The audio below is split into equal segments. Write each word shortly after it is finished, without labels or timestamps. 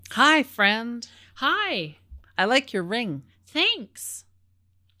Hi, friend. Hi. I like your ring. Thanks.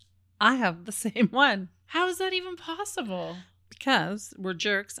 I have the same one. How is that even possible? Because we're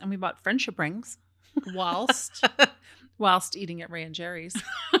jerks and we bought friendship rings. Whilst eating at Ray and Jerry's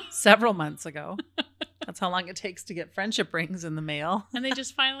several months ago. That's how long it takes to get friendship rings in the mail. And they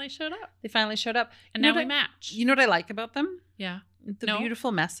just finally showed up. They finally showed up. And now we match. You know what I like about them? Yeah. The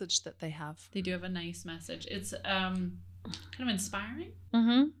beautiful message that they have. They do have a nice message. It's kind of inspiring.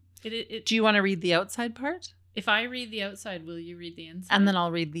 Mm-hmm. Do you want to read the outside part? If I read the outside, will you read the inside? And then I'll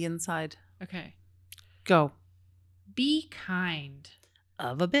read the inside. Okay. Go. Be kind.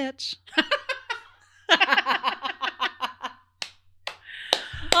 Of a bitch.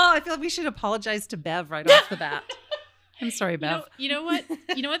 Oh, I feel like we should apologize to Bev right off the bat. I'm sorry, Bev. You know what?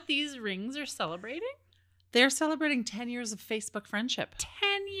 You know what these rings are celebrating? They're celebrating 10 years of Facebook friendship.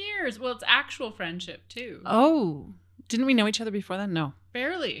 10 years. Well, it's actual friendship, too. Oh. Didn't we know each other before then? No.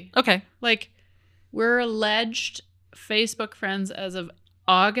 Barely. Okay. Like, we're alleged Facebook friends as of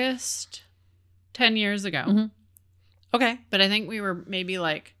August 10 years ago. Mm-hmm. Okay. But I think we were maybe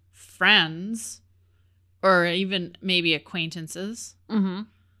like friends or even maybe acquaintances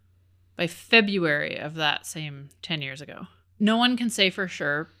by February of that same 10 years ago. No one can say for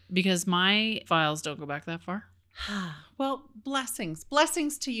sure because my files don't go back that far. Well, blessings.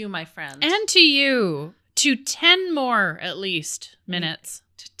 Blessings to you, my friend. And to you. To 10 more, at least, minutes.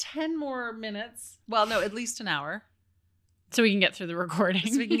 To 10 more minutes. Well, no, at least an hour. So we can get through the recording.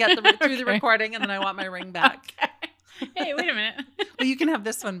 So we can get through the recording, and then I want my ring back. Okay. Hey, wait a minute. Well, you can have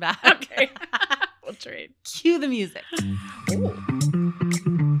this one back. Okay. We'll trade. Cue the music.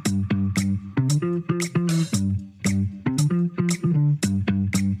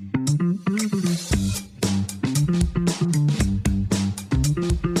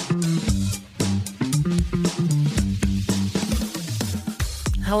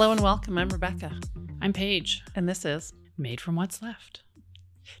 Hello and welcome. I'm Rebecca. I'm Paige. And this is Made from What's Left.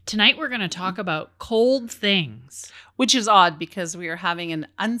 Tonight we're going to talk about cold things. Which is odd because we are having an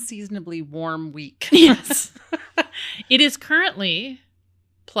unseasonably warm week. Yes. It is currently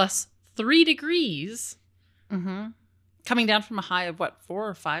plus 3 degrees. Mm-hmm. Coming down from a high of 4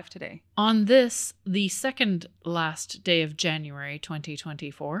 or 5 today? On this, the second last day of January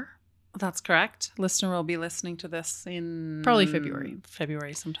 2024. That's correct. Listener will be listening to this in... Probably February.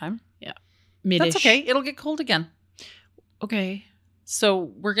 February sometime. Yeah. Mid-ish. That's okay. It'll get cold again. Okay.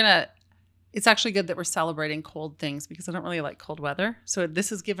 So we're going to... It's actually good that we're celebrating cold things because I don't really like cold weather. So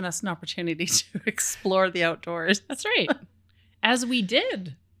this has given us an opportunity to explore the outdoors. That's right. As we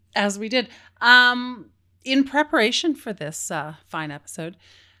did. As we did. In preparation for this fine episode,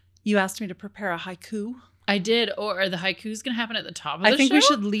 you asked me to prepare a haiku. I did. Or the haiku's going to happen at the top of the show? I think we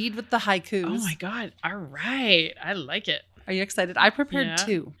should lead with the haikus. Oh my God. All right. I like it. Are you excited? I prepared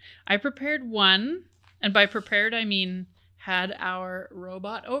 2. I prepared 1. And by prepared, I mean had our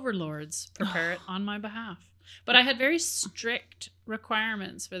robot overlords prepare it on my behalf. But I had very strict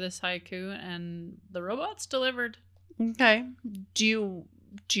requirements for this haiku, and the robots delivered. Okay. Do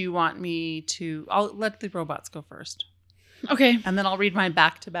you want me to... I'll let the robots go first. Okay. And then I'll read mine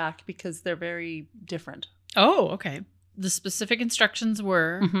back to back because they're very different. Oh, okay. The specific instructions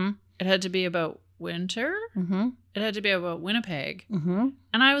were it had to be about winter. It had to be about Winnipeg. And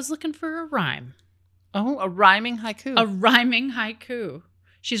I was looking for a rhyme. Oh, a rhyming haiku. A rhyming haiku.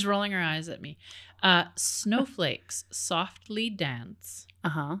 She's rolling her eyes at me. Snowflakes softly dance.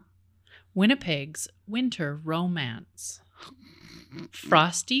 Winnipeg's winter romance.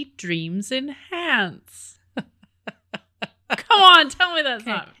 Frosty dreams enhance. Come on, tell me that's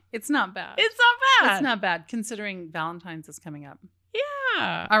not. It's not bad. It's not bad. It's not bad considering Valentine's is coming up.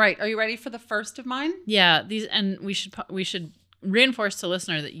 Yeah. All right. Are you ready for the first of mine? Yeah. These, and we should reinforce to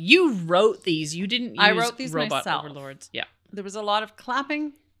listener that you wrote these. You didn't use I wrote these robot myself. overlords. Yeah. There was a lot of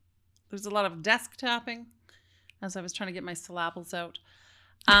clapping. There was a lot of desk tapping as I was trying to get my syllables out.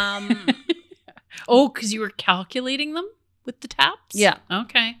 Oh, because you were calculating them with the taps? Yeah.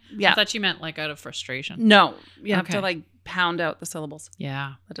 Okay. Yeah. I thought you meant like out of frustration. No. You have to like pound out the syllables.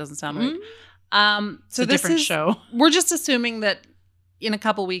 Yeah. That doesn't sound right. So it's a different show. We're just assuming that in a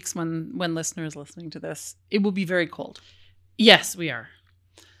couple weeks when listener is listening to this, it will be very cold. Yes, we are.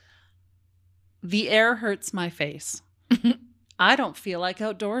 The air hurts my face. I don't feel like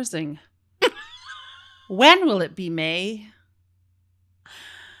outdoorsing. When will it be May?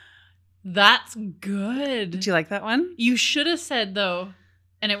 That's good. Did you like that one? You should have said, though,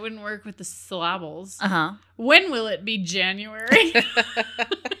 and it wouldn't work with the syllables. When will it be January?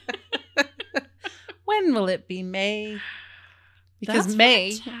 When will it be May? Because That's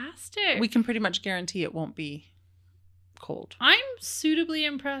May, fantastic. we can pretty much guarantee it won't be cold. I'm suitably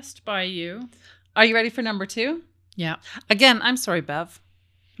impressed by you. Are you ready for number 2? Yeah. Again, I'm sorry, Bev.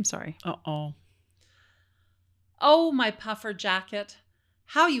 I'm sorry. Uh-oh. Oh, my puffer jacket.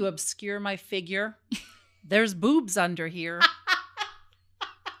 How you obscure my figure. There's boobs under here.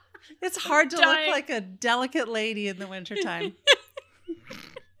 It's hard to look like a delicate lady in the wintertime.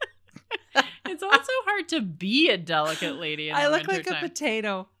 It's also hard to be a delicate lady in the I look like wintertime. a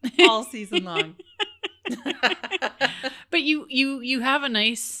potato all season long. But you have a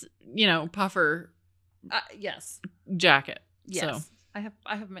nice, puffer Yes. jacket. Yes. So.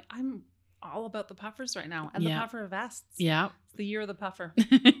 I'm all about the puffers right now. And the puffer vests. Yeah. It's the year of the puffer.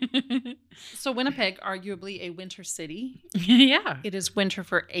 So Winnipeg, arguably a winter city. Yeah. It is winter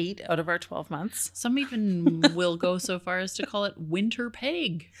for 8 out of our 12 months. Some even will go so far as to call it winter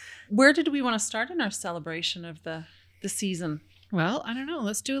peg. Where did we want to start in our celebration of the season? Well, I don't know.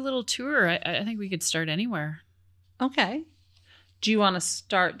 Let's do a little tour. I think we could start anywhere. Okay. Do you want to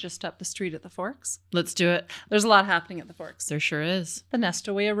start just up the street at the Forks? Let's do it. There's a lot happening at the Forks. There sure is. The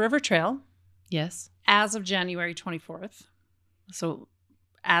Nestaway River Trail, Yes. as of January 24th. So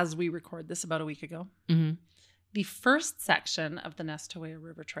as we record this about a week ago, Mm-hmm. the first section of the Nestaway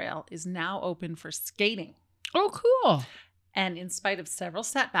River Trail is now open for skating. Oh, cool. And in spite of several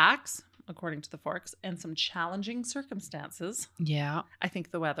setbacks, according to the Forks, and some challenging circumstances, Yeah. I think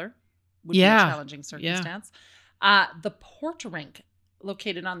the weather would be a challenging circumstance. The port rink,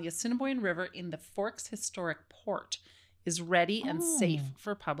 located on the Assiniboine River in the Forks Historic Port, is ready and safe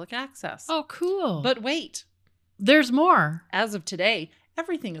for public access. Oh, cool. But wait, there's more. as of today,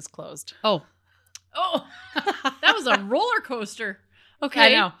 everything is closed. Oh, that was a roller coaster.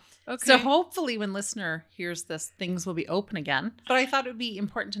 Okay. I know. Okay. So hopefully when listener hears this, things will be open again. But I thought it would be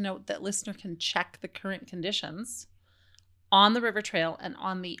important to note that listener can check the current conditions on the river trail and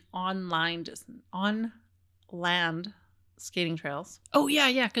on the on-land skating trails. Oh,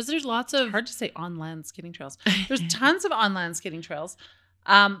 yeah. Because there's lots of... Hard to say on-land skating trails. There's tons of on-land skating trails,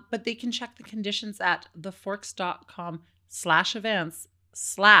 but they can check the conditions at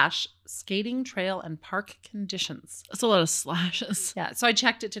theforks.com/events/skating trail and park conditions. That's a lot of slashes. Yeah, so I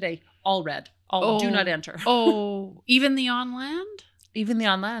checked it today. All red. All do not enter. Oh, even the on land? Even the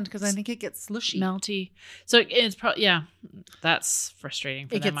on land, because I think it gets slushy. Melty. So it's probably, that's frustrating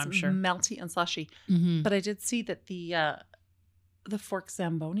for It them, gets I'm sure. melty and slushy. Mm-hmm. But I did see that the Forks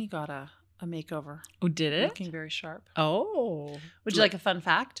Zamboni got a makeover. Oh, did it? Looking very sharp. Oh. Would you like a fun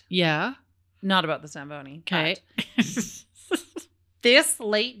fact? Yeah. Not about the Zamboni. Okay. This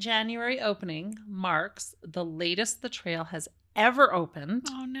late January opening marks the latest the trail has ever opened,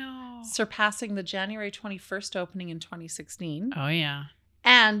 Oh, no. surpassing the January 21st opening in 2016, Oh, yeah.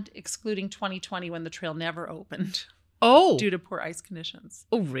 and excluding 2020 when the trail never opened Oh. due to poor ice conditions.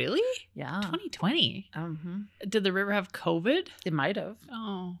 Oh, really? Yeah. 2020. Mm-hmm. Did the river have COVID? It might have.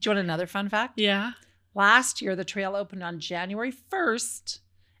 Oh. Do you want another fun fact? Yeah. Last year, the trail opened on January 1st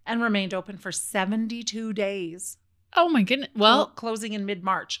and remained open for 72 days. Oh, my goodness. Well, Closing in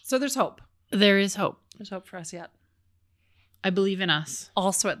mid-March. So there's hope. there is hope. There's hope for us yet. I believe in us.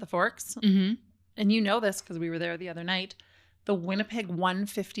 Also at the Forks, Mm-hmm. and you know this because we were there the other night, the Winnipeg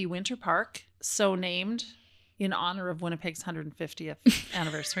 150 Winter Park, so named in honor of Winnipeg's 150th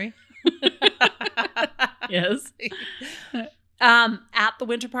anniversary. Yes. At the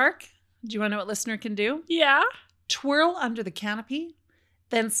Winter Park, do you want to know what listener can do? Yeah. Twirl under the canopy,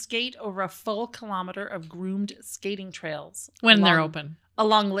 then skate over a full kilometer of groomed skating trails. When they're open.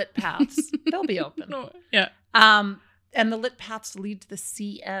 Along lit paths. They'll be open. No. Yeah. And the lit paths lead to the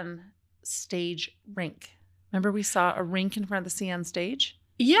CN stage rink. Remember we saw a rink in front of the CN stage?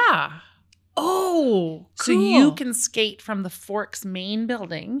 Yeah. Oh, So you can skate from the Forks main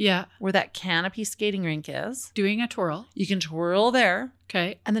building, where that canopy skating rink is. doing a twirl. You can twirl there,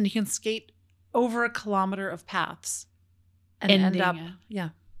 Okay. and then you can skate over a kilometer of paths and Ending end up. it. Yeah.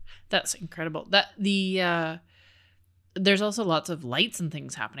 That's incredible. There's also lots of lights and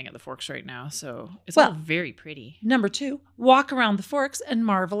things happening at the Forks right now, so it's all very pretty. Number 2, walk around the Forks and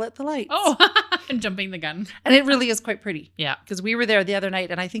marvel at the lights. Oh, I'm jumping the gun. And it really is quite pretty. Yeah. Because we were there the other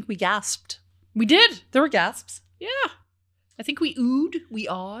night, and I think we gasped. We did. There were gasps. Yeah. I think we oohed. We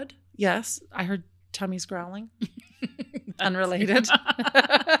awed. Yes, I heard tummies growling. Unrelated.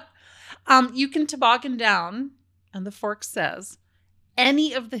 You can toboggan down, and the Fork says,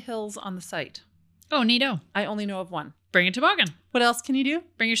 any of the hills on the site. Oh, neato. I only know of one. Bring a toboggan. What else can you do?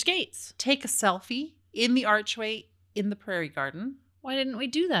 Bring your skates. Take a selfie in the archway in the Prairie Garden. Why didn't we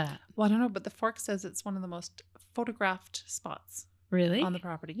do that? Well, I don't know, but the Fork says it's one of the most photographed spots Really? on the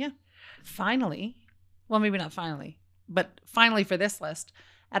property. Yeah. Finally, well, maybe not finally, but finally for this list,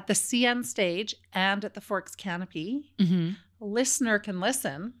 At the CN stage and at the Forks Canopy, listener can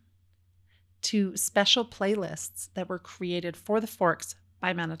listen to special playlists that were created for the Forks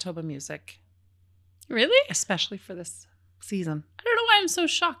by Manitoba Music. Really? Especially for this season. I don't know why I'm so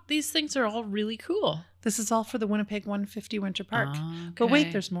shocked. These things are all really cool. This is all for the Winnipeg 150 Winter Park. Okay. But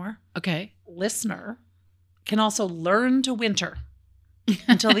wait, there's more. Okay. Listener can also learn to winter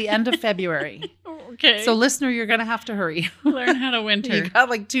until the end of February. Okay. So listener, you're going to have to hurry. Learn how to winter. You got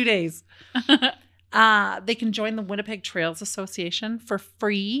like 2 days. They can join the Winnipeg Trails Association for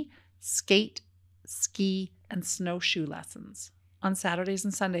free skate, ski, and snowshoe lessons on Saturdays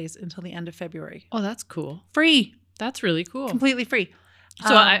and Sundays until the end of February. Oh, that's cool. Free. That's really cool. Completely free.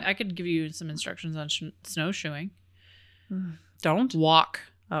 So I could give you some instructions on snowshoeing. Don't. Walk.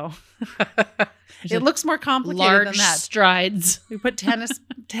 Oh. It looks more complicated large than that. strides. We put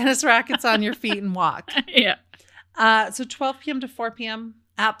tennis rackets on your feet and walk. Yeah. So 12 p.m. to 4 p.m.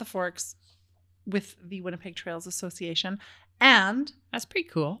 at the Forks with the Winnipeg Trails Association. And that's pretty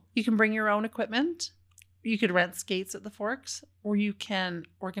cool. You can bring your own equipment. You could rent skates at the Forks, or you can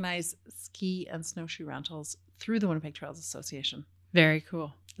organize ski and snowshoe rentals through the Winnipeg Trails Association. Very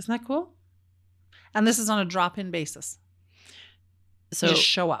cool. Isn't that cool? And this is on a drop-in basis. So just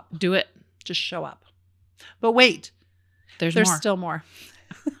show up. Do it. Just show up. But wait. There's more. Still more.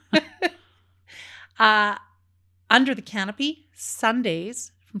 Under the Canopy,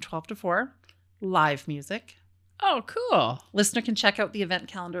 Sundays from 12 to 4, live music. Oh, cool. Listener can check out the event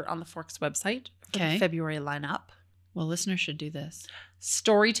calendar on the Forks website for the February lineup. Well, listeners should do this.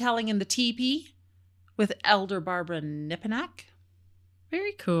 Storytelling in the teepee with Elder Barbara Nipinak.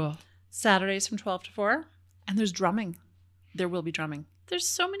 Very cool. Saturdays from 12 to 4. And there's drumming. There will be drumming. There's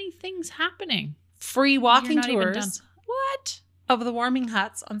so many things happening. Free walking tours. What? Of the warming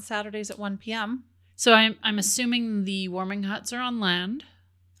huts on Saturdays at 1 p.m. So I'm assuming the warming huts are on land.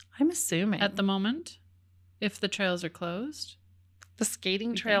 I'm assuming. At the moment. If the trails are closed. The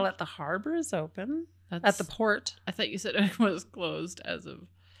skating trail at the harbor is open. At the port. I thought you said it was closed as of...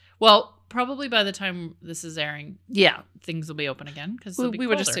 Well, probably by the time this is airing, things will be open again. Because we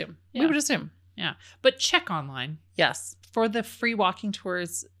would assume. Yeah. We would assume. Yeah. But check online. Yes. For the free walking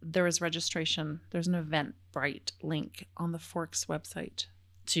tours, there is registration. There's an Eventbrite link on the Forks website.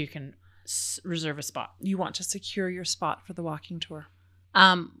 So you can reserve a spot. You want to secure your spot for the walking tour.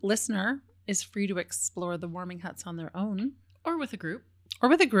 Listener is free to explore the warming huts on their own. Or with a group.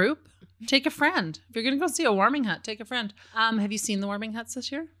 Take a friend. If you're going to go see a warming hut, take a friend. Have you seen the warming huts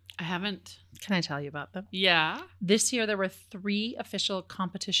this year? I haven't. Can I tell you about them? Yeah. This year, there were 3 official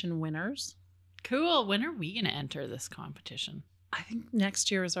competition winners. Cool. When are we going to enter this competition? I think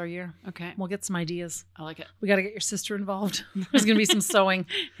next year is our year. Okay. We'll get some ideas. I like it. We got to get your sister involved. There's going to be some sewing.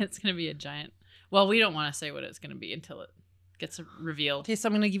 It's going to be a giant. Well, we don't want to say what it's going to be until it gets revealed. Okay, so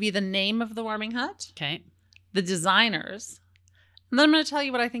I'm going to give you the name of the warming hut. Okay. The designers. And then I'm going to tell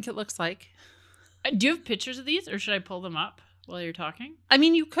you what I think it looks like. Do you have pictures of these, or should I pull them up while you're talking? I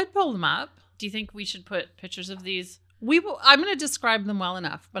mean, you could pull them up. Do you think we should put pictures of these? I'm going to describe them well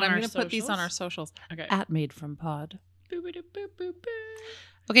enough, but I'm going to put these on our socials. Okay. At Made From Pod.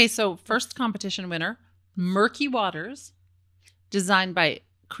 Okay, so first competition winner, Murky Waters, designed by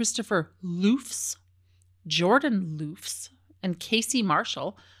Christopher Loofs, Jordan Loofs, and Casey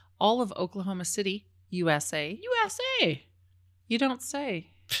Marshall, all of Oklahoma City, USA. USA! You don't say.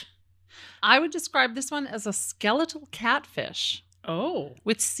 I would describe this one as a skeletal catfish. Oh.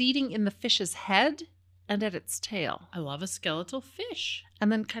 With seating in the fish's head and at its tail. I love a skeletal fish.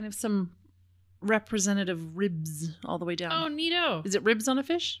 And then kind of some representative ribs all the way down. Oh, neato. Is it ribs on a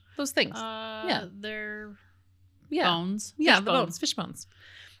fish? Those things. They're Yeah. Bones. Yeah, the bones. Fish bones.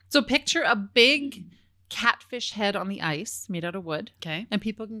 So picture a big catfish head on the ice made out of wood. Okay. And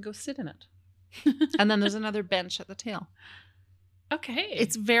people can go sit in it. And then there's another bench at the tail. Okay.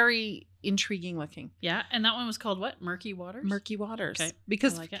 It's very intriguing looking. Yeah. And that one was called what? Murky Waters? Murky Waters. Okay.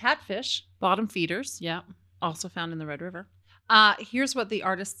 Because catfish, bottom feeders. Yeah. Also found in the Red River. Here's what the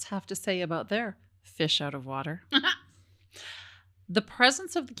artists have to say about their fish out of water. The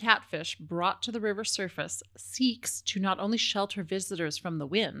presence of the catfish brought to the river surface seeks to not only shelter visitors from the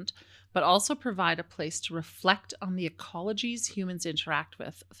wind, but also provide a place to reflect on the ecologies humans interact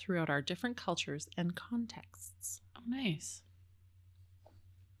with throughout our different cultures and contexts. Oh, nice.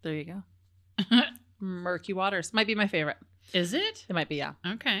 There you go. Murky Waters. Might be my favorite. Is it? It might be, yeah.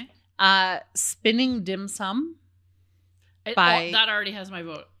 Okay. Spinning Dim Sum. That already has my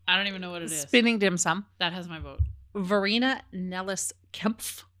vote. I don't even know what it is. Spinning Dim Sum. That has my vote. Verena Nellis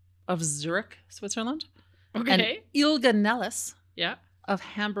Kempf of Zurich, Switzerland. Okay. And Ilga Nellis of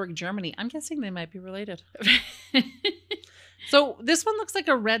Hamburg, Germany. I'm guessing they might be related. So this one looks like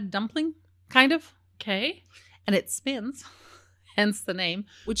a red dumpling, kind of. Okay. And it spins, hence the name,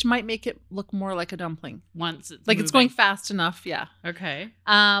 which might make it look more like a dumpling. Once it's like moving. It's going fast enough, yeah. Okay.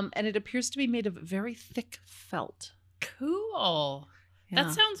 And it appears to be made of very thick felt. Cool. Yeah.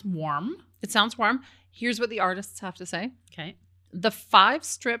 That sounds warm. It sounds warm. Here's what the artists have to say. Okay. The 5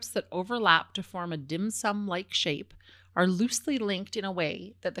 strips that overlap to form a dim sum-like shape are loosely linked in a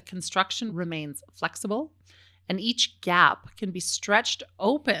way that the construction remains flexible, and each gap can be stretched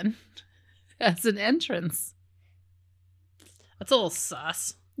open as an entrance. That's a little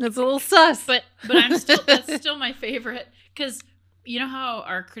sus. That's a little sus. But that's still my favorite, because you know how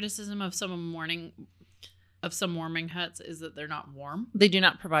our criticism of some warming huts is that they're not warm? They do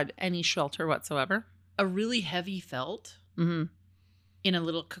not provide any shelter whatsoever. A really heavy felt in a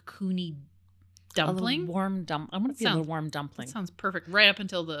little cocoony dumpling. I'm going to be a little warm dumpling. That sounds perfect. Right up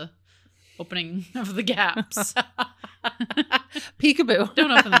until the opening of the gaps. Peekaboo.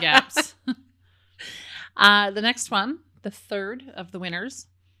 Don't open the gaps. The next one, the third of the winners,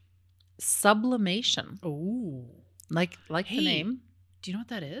 sublimation. Oh. Like the name. Do you know what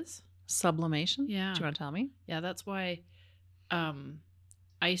that is? Sublimation? Yeah. Do you want to tell me? Yeah, that's why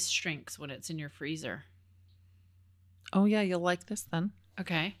ice shrinks when it's in your freezer. Oh, yeah, you'll like this then.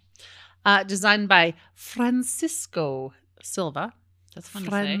 Okay. Designed by Francisco Silva. That's fun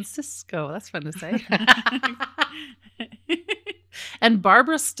Francisco. That's fun to say. And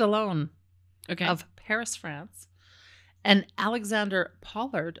Barbara Stallone of Paris, France. And Alexander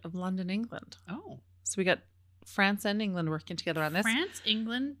Pollard of London, England. Oh. So we got France and England working together on this. France,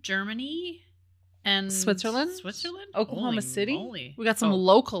 England, Germany, and Switzerland. Oklahoma City. Moly. We got some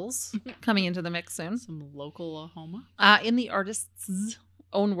locals coming into the mix soon. Some local Oklahoma. In the artist's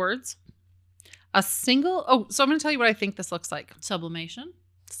own words, a single... so I'm going to tell you what I think this looks like. Sublimation.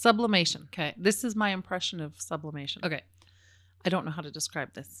 Okay. This is my impression of sublimation. Okay. I don't know how to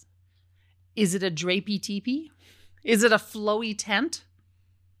describe this. Is it a drapey teepee? Is it a flowy tent?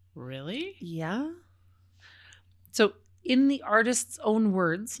 Really? Yeah. So in the artist's own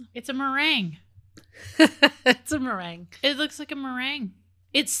words... It's a meringue. It's a meringue. It looks like a meringue.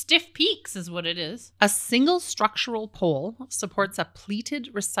 It's stiff peaks is what it is. A single structural pole supports a pleated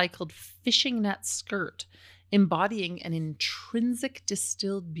recycled fishing net skirt, embodying an intrinsic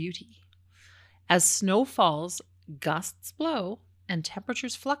distilled beauty. As snow falls, gusts blow, and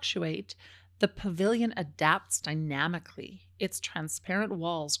temperatures fluctuate, the pavilion adapts dynamically, its transparent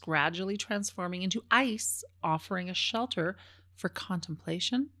walls gradually transforming into ice, offering a shelter for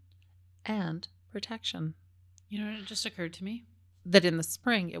contemplation and protection. You know what just occurred to me? That in the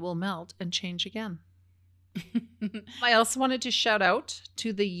spring it will melt and change again. I also wanted to shout out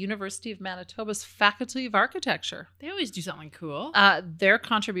to the University of Manitoba's Faculty of Architecture. They always do something cool. Their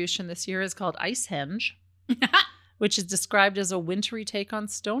contribution this year is called Icehenge, which is described as a wintry take on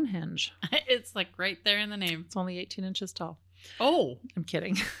Stonehenge. It's like right there in the name. It's only 18 inches tall. Oh. I'm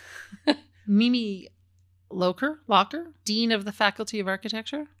kidding. Mimi Locker, Dean of the Faculty of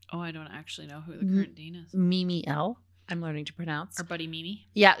Architecture. Oh, I don't actually know who the current dean is. Mimi L. I'm learning to pronounce. Our buddy Mimi.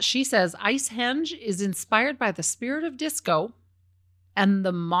 Yeah, she says Icehenge is inspired by the spirit of disco and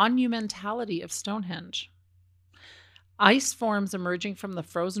the monumentality of Stonehenge. Ice forms emerging from the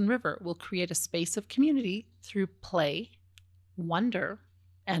frozen river will create a space of community through play, wonder,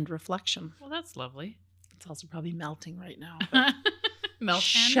 and reflection. Well, that's lovely. It's also probably melting right now.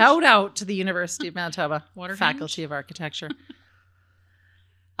 Shout out to the University of Manitoba Faculty of Architecture.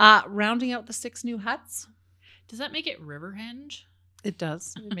 Rounding out the 6 new huts. Does that make it Riverhenge? It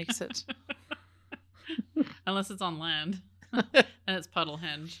does. It makes it. Unless it's on land. And it's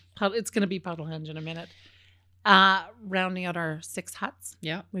Puddlehenge. It's going to be Puddlehenge in a minute. Rounding out our 6 huts.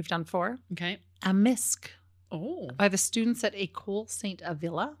 Yeah. We've done 4. Okay. A misc. Oh. By the students at École Saint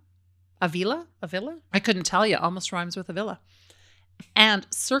Avila. Avila? I couldn't tell you. Almost rhymes with Avila. And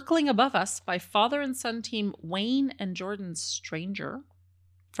Circling Above Us by father and son team Wayne and Jordan Stranger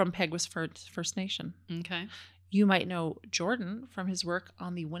from Peguis First Nation. Okay. You might know Jordan from his work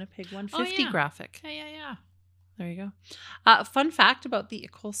on the Winnipeg 150 graphic. Yeah. There you go. Fun fact about the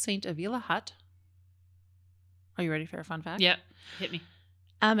École Saint Avila hut. Are you ready for a fun fact? Yep. Hit me.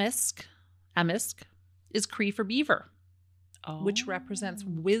 Amisk is Cree for beaver, which represents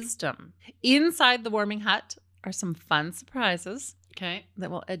wisdom. Inside the warming hut are some fun surprises that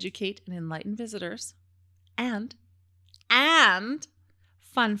will educate and enlighten visitors, and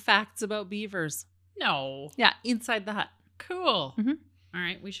fun facts about beavers. No. Yeah, inside the hut. Cool. Mm-hmm. All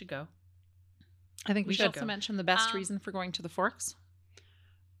right, we should go. I think we should also mention the best reason for going to the Forks.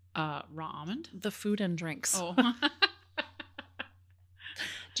 Raw almond? The food and drinks. Oh.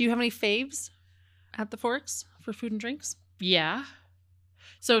 Do you have any faves at the Forks for food and drinks? Yeah.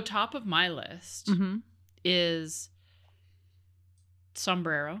 So top of my list is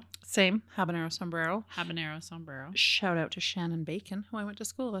sombrero. Same. Habanero sombrero. Habanero sombrero. Shout out to Shannon Bacon, who I went to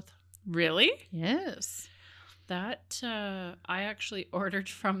school with. Really? Yes. That I actually ordered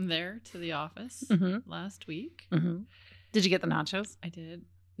from there to the office last week. Did you get the nachos? I did.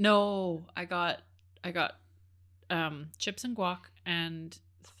 No, I got chips and guac and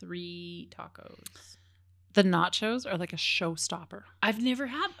 3 tacos. The nachos are like a showstopper. I've never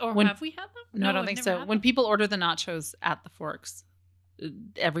had, have we had them? No, I don't think so. When people order the nachos at the Forks,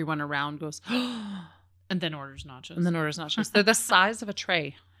 everyone around goes, and then orders nachos. They're the size of a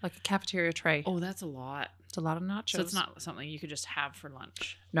tray, like a cafeteria tray. Oh, that's a lot. It's a lot of nachos. So it's not something you could just have for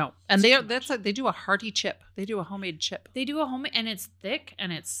lunch. No, and they do a hearty chip. They do a homemade chip. They do a homemade, and it's thick,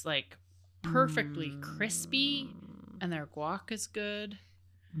 and it's like perfectly crispy, and their guac is good.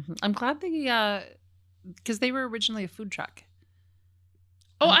 I'm glad because they were originally a food truck.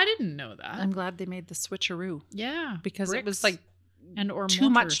 Oh, I didn't know that. I'm glad they made the switcheroo. Yeah, because it was like or too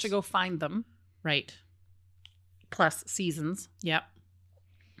much to go find them. Right. Plus seasons. Yep.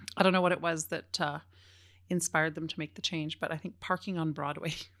 I don't know what it was that inspired them to make the change, but I think parking on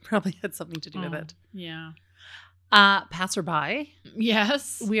Broadway probably had something to do with it. Yeah. Passerby.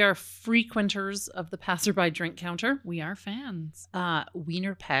 Yes. We are frequenters of the passerby drink counter. We are fans.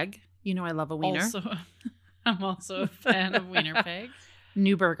 Wiener Peg. You know I love a wiener. I'm also a fan of Wiener Peg.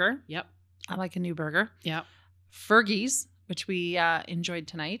 New Burger. Yep. I like a new burger. Yep. Fergie's, which we enjoyed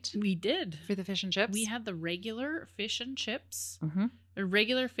tonight. We did. For the fish and chips. We had the regular fish and chips. The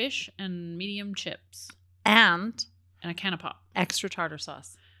regular fish and medium chips. And a can of pop. Extra tartar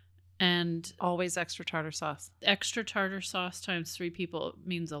sauce. And always extra tartar sauce. Extra tartar sauce times 3 people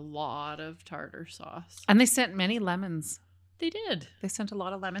means a lot of tartar sauce. And they sent many lemons. They did. They sent a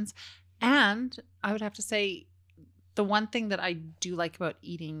lot of lemons. And I would have to say, the one thing that I do like about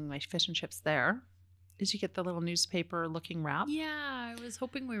eating my fish and chips there is you get the little newspaper looking wrap. Yeah, I was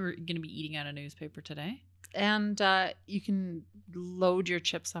hoping we were going to be eating out a newspaper today. And you can load your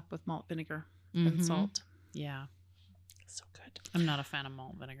chips up with malt vinegar and salt. Yeah. So good. I'm not a fan of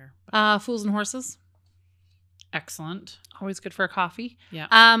malt vinegar. Fools and Horses. Excellent. Always good for a coffee. Yeah.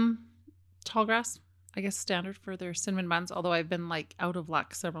 Tallgrass. I guess standard for their cinnamon buns, although I've been like out of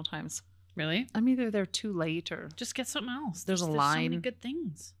luck several times. Really? I'm either they're too late or just get something else. There's so line. many good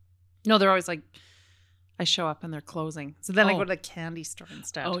things. No, they're always like, I show up and they're closing. So then I go to the candy store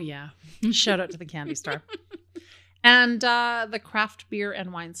instead. Oh, yeah. Shout out to the candy store. And the craft beer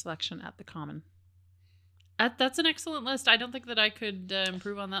and wine selection at the Common. That's an excellent list. I don't think that I could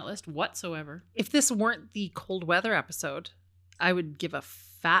improve on that list whatsoever. If this weren't the cold weather episode, I would give a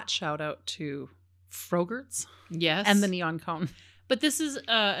fat shout out to Frogert's. Yes. And the Neon Cone. But this is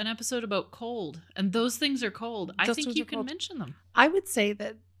an episode about cold, and those things are cold. I think you can mention them. I would say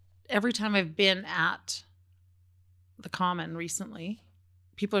that every time I've been at the Common recently,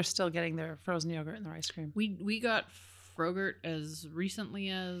 people are still getting their frozen yogurt and their ice cream. We got Frogurt as recently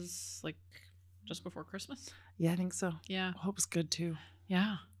as like just before Christmas. Yeah, I think so. Yeah. I hope it's good too.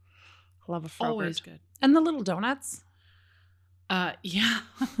 Yeah. I love a Frogurt. Always good. And the little donuts. Yeah.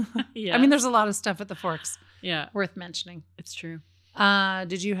 Yeah. I mean, there's a lot of stuff at the Forks. Yeah. Worth mentioning. It's true.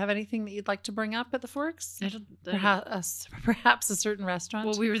 Did you have anything that you'd like to bring up at the Forks? Perhaps a certain restaurant?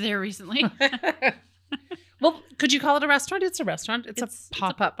 Well, we were there recently. Well, could you call it a restaurant? It's a restaurant. It's a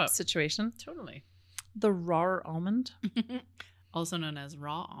pop-up situation. Totally. The Raw Almond. Also known as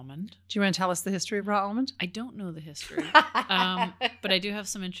raw almond. Do you want to tell us the history of raw almond? I don't know the history. But I do have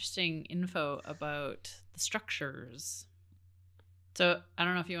some interesting info about the structures. So I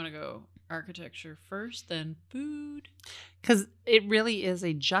don't know if you want to go architecture first, then food. Because it really is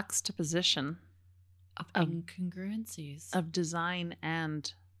a juxtaposition of incongruencies of design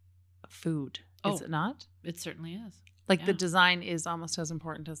and food. Is it not? It certainly is. Like the design is almost as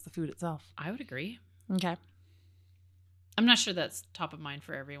important as the food itself. I would agree. Okay. I'm not sure that's top of mind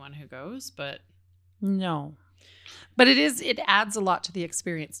for everyone who goes, but... No. But it adds a lot to the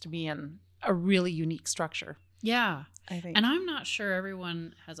experience to be in a really unique structure. Yeah. I think. And I'm not sure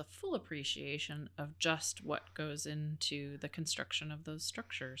everyone has a full appreciation of just what goes into the construction of those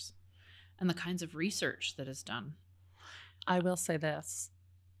structures and the kinds of research that is done. I will say this.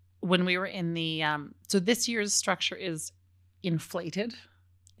 When we were in the... so this year's structure is inflated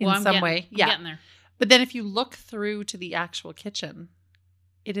in some way. I'm getting there. But then if you look through to the actual kitchen,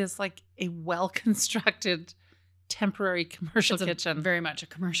 it is like a well-constructed temporary commercial kitchen. Very much a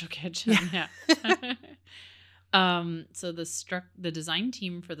commercial kitchen. Yeah. So the design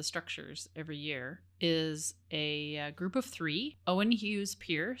team for the structures every year is a group of 3: Owen Hughes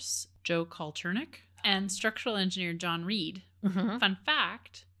Pierce, Joe Kalturnik, and structural engineer John Reed. Mm-hmm. Fun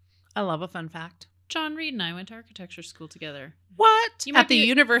fact. I love a fun fact. John Reed and I went to architecture school together. What? At the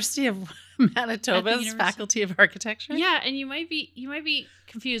University of Manitoba's Faculty of Architecture? Yeah, and you might be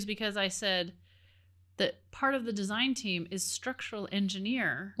confused because I said that part of the design team is structural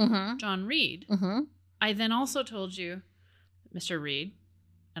engineer John Reed. Mm-hmm. I then also told you Mr. Reed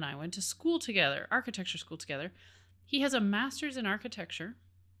and I went to school together, architecture school together. He has a master's in architecture.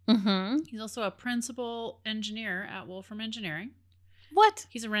 Mm-hmm. He's also a principal engineer at Wolfram Engineering. What?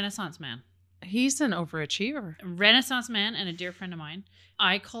 He's a Renaissance man. He's an overachiever. A Renaissance man and a dear friend of mine.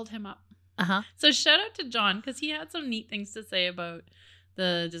 I called him up. Uh-huh. So shout out to John because he had some neat things to say about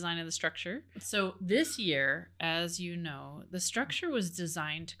the design of the structure. So this year, as you know, the structure was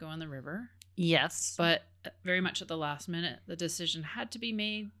designed to go on the river. Yes. But very much at the last minute, the decision had to be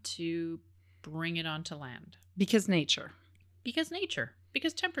made to bring it onto land. Because nature. Because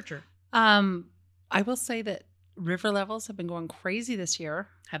temperature. I will say that river levels have been going crazy this year.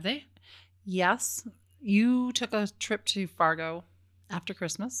 Have they? Yes. You took a trip to Fargo after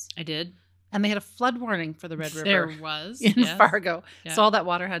Christmas. I did. And they had a flood warning for the Red River. There was. In Fargo. Yeah. So all that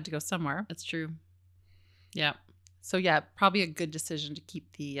water had to go somewhere. That's true. Yeah. So yeah, probably a good decision to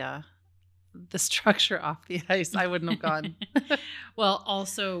keep the structure off the ice. I wouldn't have gone. Well,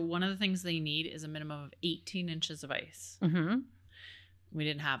 also, one of the things they need is a minimum of 18 inches of ice. Mm-hmm. We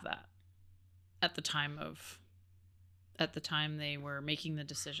didn't have that at the time they were making the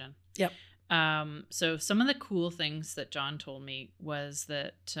decision. Yep. So some of the cool things that John told me was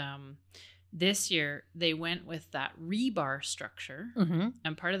that this year they went with that rebar structure. Mm-hmm.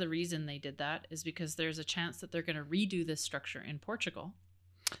 And part of the reason they did that is because there's a chance that they're going to redo this structure in Portugal.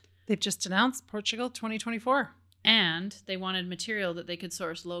 They've just announced Portugal 2024. And they wanted material that they could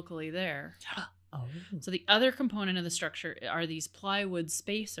source locally there. Oh. So the other component of the structure are these plywood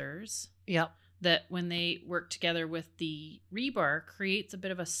spacers. Yep. That when they work together with the rebar creates a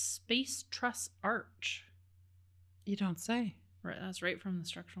bit of a space truss arch. You don't say. Right, that's right from the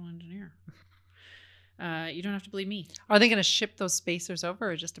structural engineer. You don't have to believe me. Are they going to ship those spacers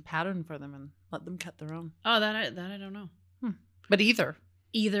over or just a pattern for them and let them cut their own? Oh, that I don't know. But either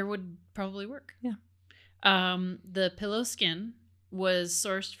would probably work. Yeah. The pillow skin was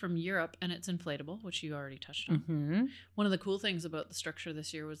sourced from Europe and it's inflatable, which you already touched on. Mm-hmm. One of the cool things about the structure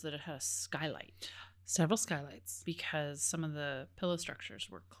this year was that it had a skylight. Several skylights. Because some of the pillow structures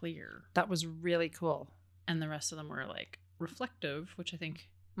were clear. That was really cool. And the rest of them were like reflective, which I think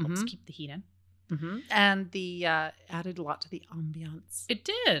helps keep the heat in. Mm-hmm. And the added a lot to the ambiance. It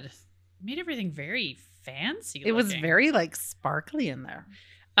did. It made everything very fancy. It was very like sparkly in there.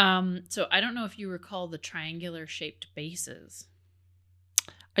 So I don't know if you recall the triangular shaped bases.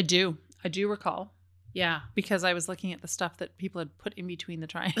 I do recall. Yeah. Because I was looking at the stuff that people had put in between the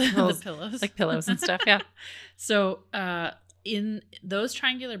triangles. The pillows. Like pillows and stuff, yeah. So in those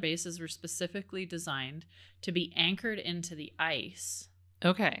triangular bases were specifically designed to be anchored into the ice.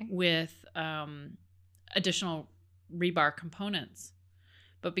 Okay. With additional rebar components.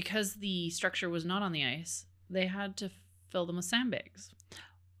 But because the structure was not on the ice, they had to fill them with sandbags.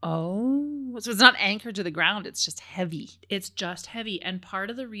 Oh, so it's not anchored to the ground. It's just heavy. It's just heavy. And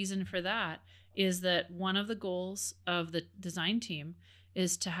part of the reason for that is that one of the goals of the design team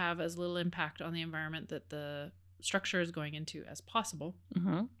is to have as little impact on the environment that the structure is going into as possible.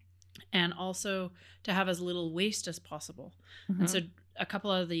 Mm-hmm. And also to have as little waste as possible. Mm-hmm. And so a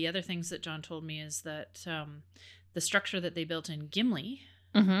couple of the other things that John told me is that the structure that they built in Gimli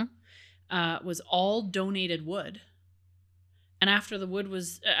was all donated wood. And after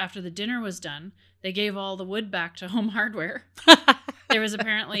the dinner was done, they gave all the wood back to Home Hardware. There was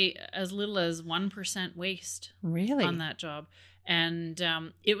apparently as little as 1% waste on that job. And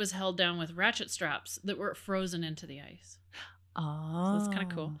it was held down with ratchet straps that were frozen into the ice. Oh. So that's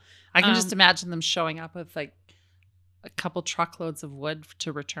kind of cool. I can just imagine them showing up with like a couple truckloads of wood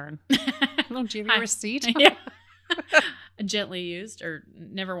to return. Oh, do you have your receipt? Yeah. Gently used or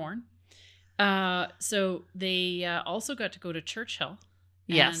never worn. So they also got to go to Churchill.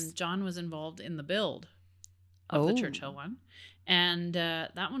 Yes. And John was involved in the build of the Churchill one. And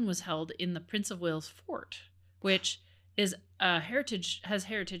that one was held in the Prince of Wales Fort, which is has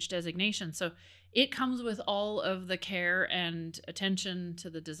heritage designation. So it comes with all of the care and attention to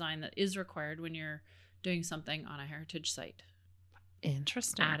the design that is required when you're doing something on a heritage site.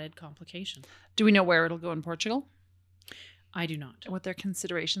 Interesting. Added complication. Do we know where it'll go in Portugal? I do not. What their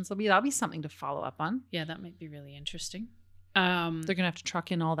considerations will be. That'll be something to follow up on. Yeah, that might be really interesting. They're going to have to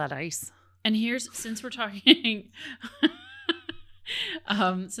truck in all that ice. And since we're talking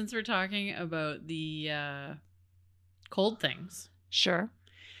about the cold things. Sure.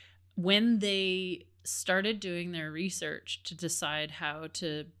 When they started doing their research to decide how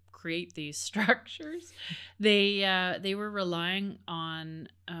to create these structures, they were relying on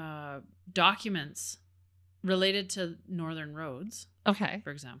documents related to northern roads. Okay. For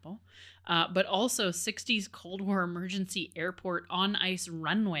example, but also 60s Cold War emergency airport on ice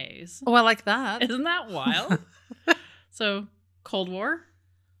runways. Oh, I like that. Isn't that wild? So Cold War,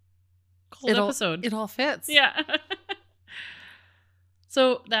 episode. It all fits. Yeah.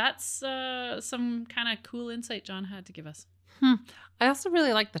 So that's some kind of cool insight John had to give us. I also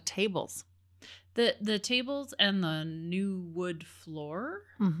really like the tables. The tables and the new wood floor.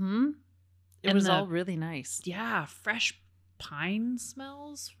 Mm-hmm. It was all really nice. Yeah, fresh pine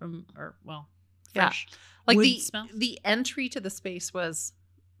smells from, fresh. Like wood smells. The entry to the space was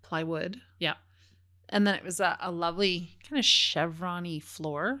plywood. Yeah. And then it was a lovely kind of chevron-y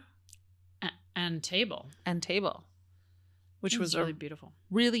floor. And table. Which was really beautiful.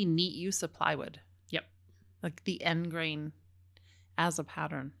 Really neat use of plywood. Yep. Like the end grain as a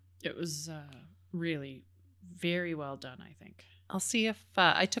pattern. It was really very well done, I think. I'll see if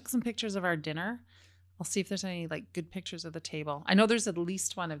I took some pictures of our dinner. I'll see if there's any like good pictures of the table. I know there's at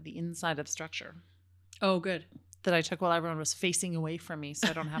least one of the inside of the structure. Oh, good. That I took while everyone was facing away from me, so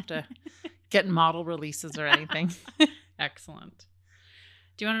I don't have to get model releases or anything. Excellent.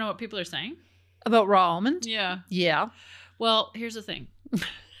 Do you want to know what people are saying? About raw almond? Yeah. Yeah. Well, here's the thing.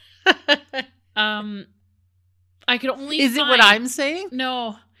 I could only Is it what I'm saying?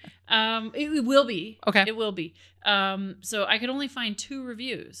 No. It will be. Okay. It will be. So I could only find 2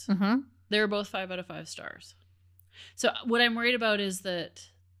 reviews. Mm-hmm. They were both 5 out of 5 stars. So what I'm worried about is that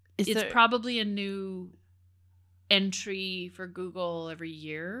it's probably a new entry for Google every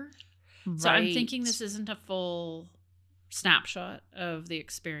year. Right. So I'm thinking this isn't a full snapshot of the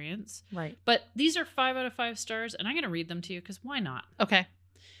experience. Right. But these are 5 out of 5 stars, and I'm going to read them to you because why not? Okay.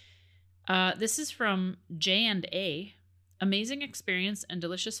 This is from J&A. Amazing experience and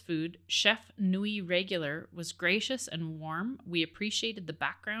delicious food. Chef Nui Regular was gracious and warm. We appreciated the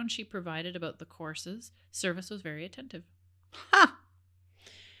background she provided about the courses. Service was very attentive. Ha!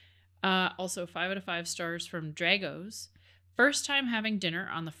 Also 5 out of 5 stars from Dragos. First time having dinner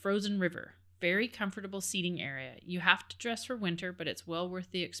on the frozen river. Very comfortable seating area. You have to dress for winter, but it's well worth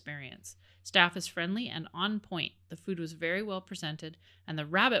the experience. Staff is friendly and on point. The food was very well presented, and the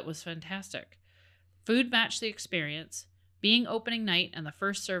rabbit was fantastic. Food matched the experience. Being opening night and the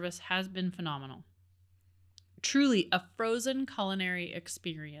first service has been phenomenal. Truly a frozen culinary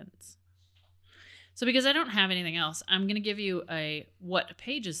experience. So because I don't have anything else, I'm going to give you a what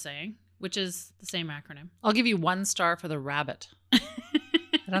Paige is saying, which is the same acronym. I'll give you 1 star for the rabbit. I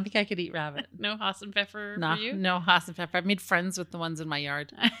don't think I could eat rabbit. No Haas and pepper for you? No Haas and pepper. I've made friends with the ones in my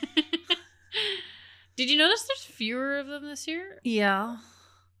yard. Did you notice there's fewer of them this year? Yeah.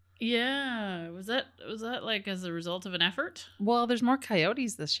 Yeah. Was that like as a result of an effort? Well, there's more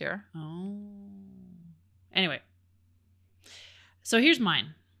coyotes this year. Oh. Anyway. So here's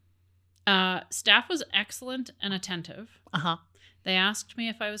mine. Staff was excellent and attentive. Uh-huh. They asked me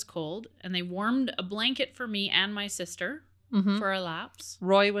if I was cold, and they warmed a blanket for me and my sister for our laps.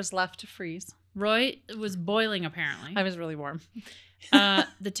 Roy was left to freeze. Roy was boiling, apparently. I was really warm.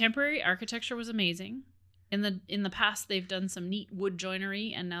 The temporary architecture was amazing. In the past, they've done some neat wood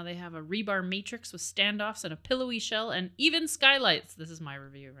joinery, and now they have a rebar matrix with standoffs and a pillowy shell and even skylights. This is my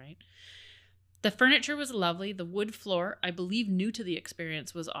review, right? The furniture was lovely. The wood floor, I believe new to the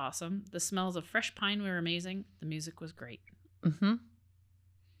experience, was awesome. The smells of fresh pine were amazing. The music was great. Mm-hmm.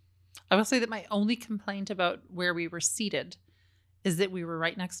 I will say that my only complaint about where we were seated is that we were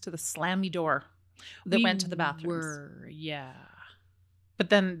right next to the slammy door that went to the bathrooms. Yeah. But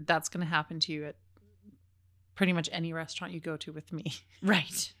then that's going to happen to you at pretty much any restaurant you go to with me.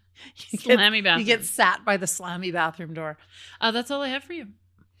 Right. Slammy bathroom. You get sat by the slammy bathroom door. That's all I have for you.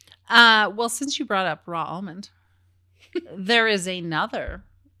 Well, since you brought up raw almond, there is another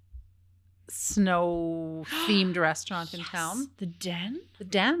snow-themed restaurant in town. The Den? The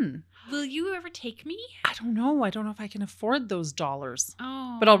Den. Will you ever take me? I don't know. I don't know if I can afford those dollars.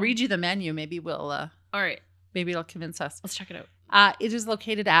 Oh. But I'll read you the menu. Maybe we'll... all right. Maybe it'll convince us. Let's check it out. It is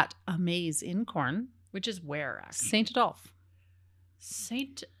located at Amaze in Corn. Which is where, actually? St. Adolphe.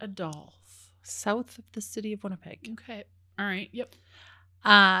 St. Adolphe. South of the city of Winnipeg. Okay. All right. Yep.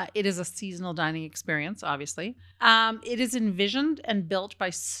 It is a seasonal dining experience, obviously. It is envisioned and built by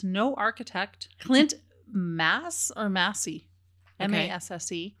snow architect Clint Massey,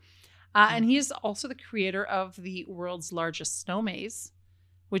 M-A-S-S-E. And he is also the creator of the world's largest snow maze,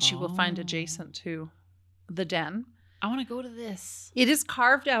 which you will find adjacent to the Den. I want to go to this. It is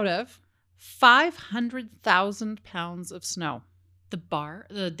carved out of 500,000 pounds of snow.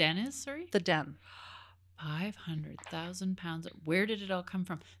 The Den is, sorry? The Den. 500,000 pounds. Where did it all come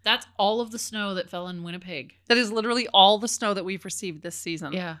from? That's all of the snow that fell in Winnipeg. That is literally all the snow that we've received this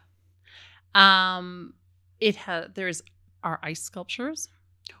season. Yeah. There's our ice sculptures.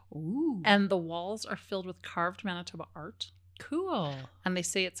 Ooh. And the walls are filled with carved Manitoba art. Cool. And they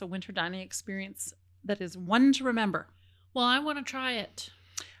say it's a winter dining experience that is one to remember. Well, I want to try it.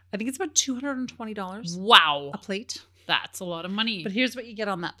 I think it's about $220. Wow. A plate. That's a lot of money. But here's what you get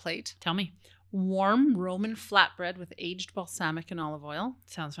on that plate. Tell me. Warm Roman flatbread with aged balsamic and olive oil.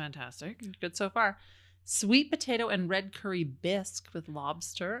 Sounds fantastic. Good so far. Sweet potato and red curry bisque with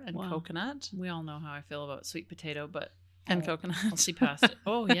lobster and coconut. We all know how I feel about sweet potato, but... And coconut. I'll see past it.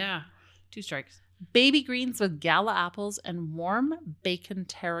 Oh, yeah. 2 strikes. Baby greens with gala apples and warm bacon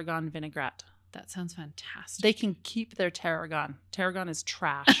tarragon vinaigrette. That sounds fantastic. They can keep their tarragon. Tarragon is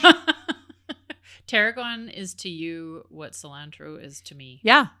trash. Tarragon is to you what cilantro is to me.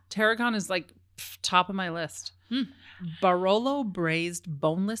 Yeah. Tarragon is like top of my list. Barolo braised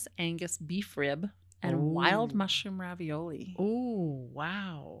boneless Angus beef rib and wild mushroom ravioli. Oh,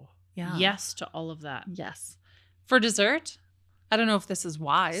 wow. Yeah. Yes to all of that. Yes. For dessert, I don't know if this is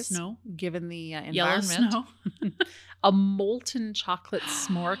wise. Snow. Given the environment. Yellow snow. A molten chocolate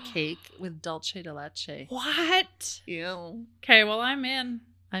s'more cake with dulce de leche. What? Ew. Okay, well, I'm in.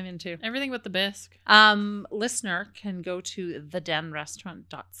 I'm in too. Everything with the bisque. Listener can go to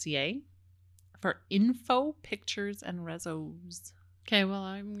thedenrestaurant.ca for info, pictures, and rezos. Okay, well,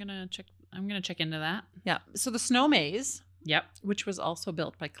 I'm gonna check into that. Yeah. So the Snow Maze, Yep. which was also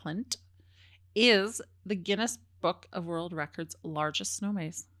built by Clint, is the Guinness Book of World Records largest snow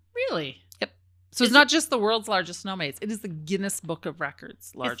maze. Really? Yep. So it's not just the world's largest snow maze. It is the Guinness Book of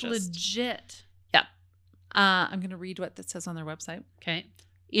Records largest. It's legit. Yep. I'm going to read what it says on their website. Okay.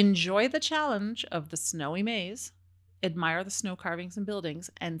 Enjoy the challenge of the snowy maze. Admire the snow carvings and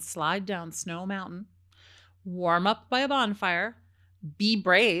buildings and slide down Snow Mountain. Warm up by a bonfire. Be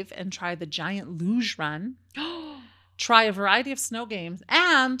brave and try the giant luge run. Try a variety of snow games.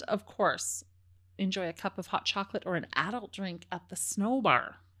 And, of course, enjoy a cup of hot chocolate or an adult drink at the snow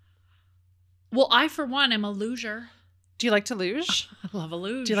bar. Well, I, for one, am a luger. Do you like to luge? I love a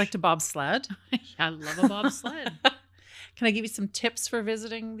luge. Do you like to bobsled? I love a bobsled. Can I give you some tips for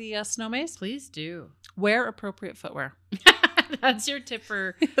visiting the snow maze? Please do. Wear appropriate footwear. That's your tip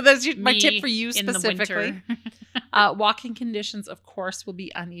for That's my tip for you specifically. In the winter. Walking conditions, of course, will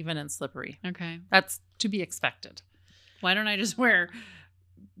be uneven and slippery. Okay. That's to be expected. Why don't I just wear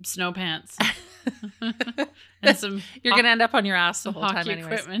snow pants? And some You're going to end up on your ass the whole time hockey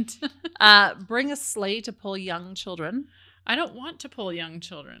anyways. equipment. Bring a sleigh to pull young children. I don't want to pull young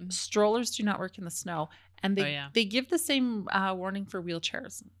children. Strollers do not work in the snow. And they give the same warning for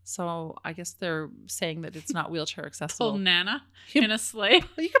wheelchairs. So I guess they're saying that it's not wheelchair accessible. Pull Nana in a sleigh?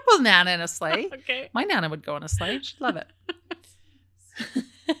 You can pull Nana in a sleigh. Okay. My Nana would go in a sleigh. She'd love it.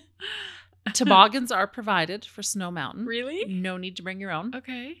 Toboggans are provided for Snow Mountain. Really? No need to bring your own.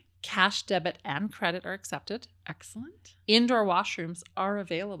 Okay. Cash, debit, and credit are accepted. Excellent. Indoor washrooms are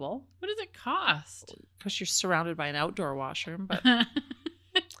available. What does it cost? Because you're surrounded by an outdoor washroom. But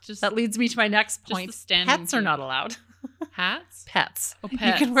just that leads me to my next point. Pets are not allowed. Hats? Pets. Oh,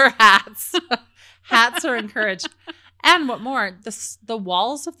 pets. You can wear hats. Hats are encouraged. And what more, the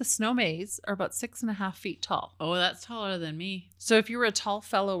walls of the snow maze are about 6.5 feet tall. Oh, that's taller than me. So if you were a tall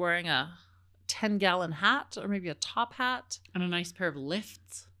fellow wearing a 10-gallon hat or maybe a top hat. And a nice pair of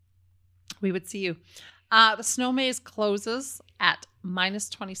lifts. We would see you. The snow maze closes at minus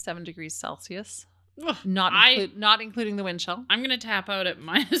 27 degrees Celsius. Ugh, not including the wind chill. I'm going to tap out at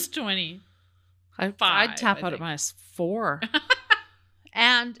minus 20. I'd tap out at minus 4.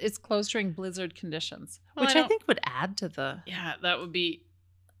 And it's closed during blizzard conditions, which I think would add to the... Yeah, that would be...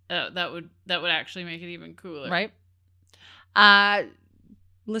 that would actually make it even cooler. Right?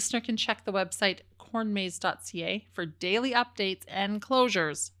 Listener can check the website cornmaze.ca for daily updates and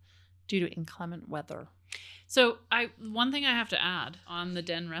closures due to inclement weather. So one thing I have to add on the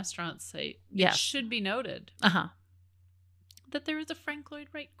Den Restaurant site, it should be noted that there is a Frank Lloyd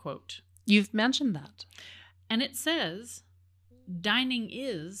Wright quote. You've mentioned that. And it says, dining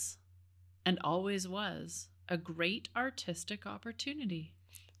is, and always was, a great artistic opportunity.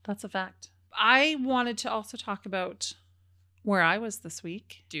 That's a fact. I wanted to also talk about where I was this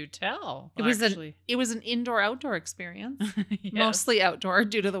week. Do tell. It was an indoor-outdoor experience. Yes. Mostly outdoor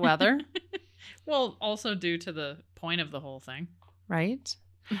due to the weather. Well, also due to the point of the whole thing. Right?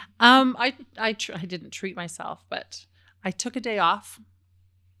 I didn't treat myself, but I took a day off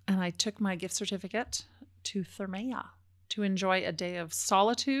and I took my gift certificate to Thermea to enjoy a day of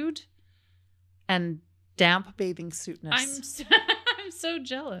solitude and damp bathing suitness. I'm so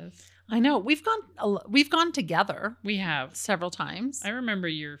jealous. I know. We've gone together. We have several times. I remember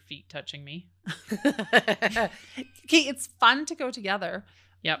your feet touching me. Okay, it's fun to go together.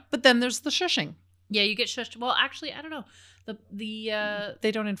 Yep. But then there's the shushing. Yeah, you get shushed. Well, actually, I don't know.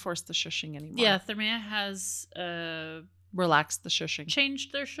 They don't enforce the shushing anymore. Yeah, Thermea has relaxed the shushing.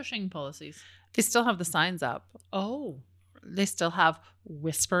 Changed their shushing policies. They still have the signs up. Oh. They still have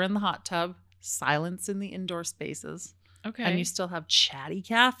whisper in the hot tub, silence in the indoor spaces. Okay. And you still have chatty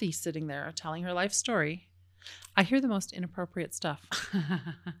Kathy sitting there telling her life story. I hear the most inappropriate stuff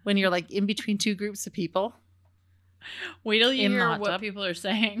when you're like in between two groups of people. Wait till you hear what people are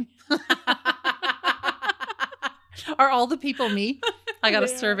saying. Are all the people me? I got a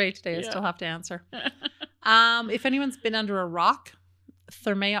survey today. I still have to answer. If anyone's been under a rock,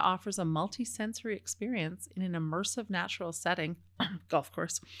 Thermea offers a multi-sensory experience in an immersive natural setting, golf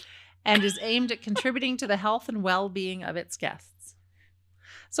course, and is aimed at contributing to the health and well-being of its guests.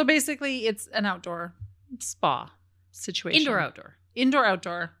 So basically, it's an outdoor spa situation. Indoor-outdoor.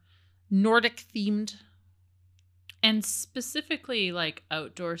 Indoor-outdoor. Nordic-themed. And specifically like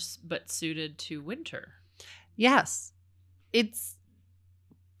outdoors, but suited to winter. Yes. It's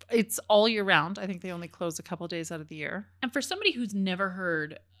all year round. I think they only close a couple days out of the year. And for somebody who's never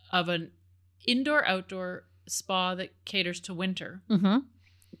heard of an indoor-outdoor spa that caters to winter,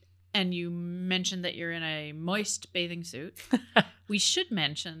 and you mentioned that you're in a moist bathing suit, we should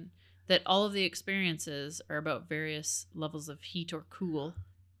mention that all of the experiences are about various levels of heat or cool.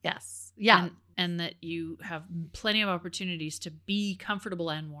 Yes. Yeah. And that you have plenty of opportunities to be comfortable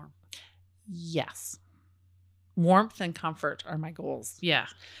and warm. Yes. Warmth and comfort are my goals. Yeah.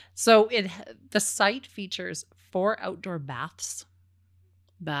 So the site features 4 outdoor baths.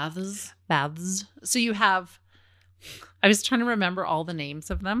 Baths. So you have, I was trying to remember all the names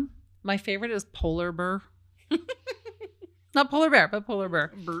of them. My favorite is Polar Bear. Not Polar Bear, but Polar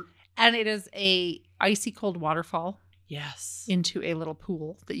Bear. And it is a icy cold waterfall. Yes. Into a little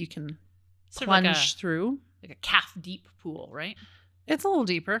pool that you can plunge through. Like a calf deep pool, right? It's a little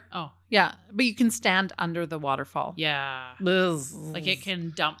deeper. Oh. Yeah. But you can stand under the waterfall. Yeah. Buzz. Like it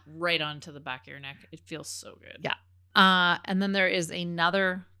can dump right onto the back of your neck. It feels so good. Yeah. And then there is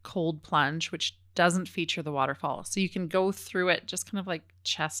another cold plunge, which doesn't feature the waterfall. So you can go through it just kind of like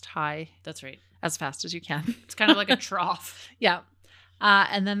chest high. That's right. As fast as you can. It's kind of like a trough. Yeah.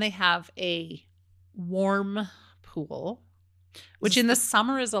 And then they have a warm pool, which in the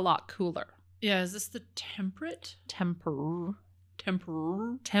summer is a lot cooler. Yeah. Is this the temperate? Temper. Okay.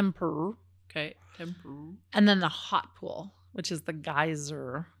 Temper. And then the hot pool, which is the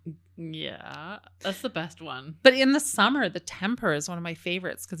geyser. Yeah. That's the best one. But in the summer, the temper is one of my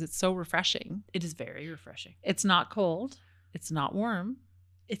favorites because it's so refreshing. It is very refreshing. It's not cold. It's not warm.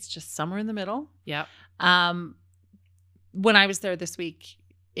 It's just somewhere in the middle. Yep. When I was there this week,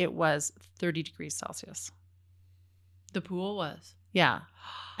 it was 30 degrees Celsius. The pool was? Yeah.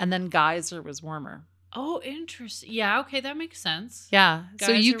 And then geyser was warmer. Oh, interesting. Yeah, okay, that makes sense. Yeah.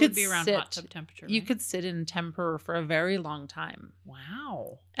 Geyser so you could would be around hot tub temperature. You right? could sit in temper for a very long time.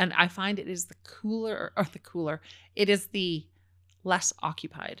 Wow. And I find it is it is the less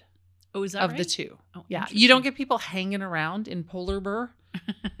occupied. Oh, is that of right? the two. Oh, yeah. You don't get people hanging around in Polar Bear,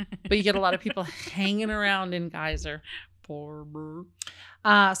 but you get a lot of people hanging around in Geyser. Polar Bear.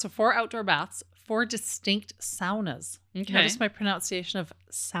 So 4 outdoor baths, 4 distinct saunas. Okay. Notice my pronunciation of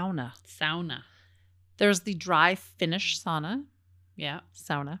sauna. Sauna. There's the dry Finnish sauna. Yeah.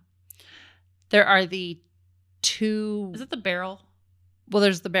 Sauna. There are the 2... Is it the barrel? Well,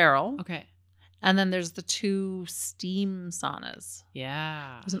 there's the barrel. Okay. And then there's the 2 steam saunas.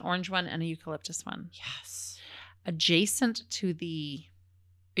 Yeah. There's an orange one and a eucalyptus one. Yes. Adjacent to the...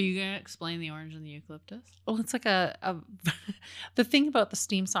 Are you going to explain the orange and the eucalyptus? Oh, it's like the thing about the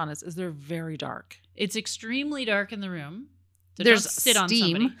steam saunas is they're very dark. It's extremely dark in the room. So there's don't sit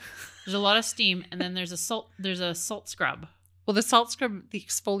steam. On somebody. There's a lot of steam, and then there's a salt scrub. Well, the salt scrub, the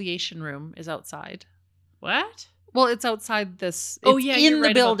exfoliation room is outside. What? Well, it's outside this. Oh, yeah, in you're the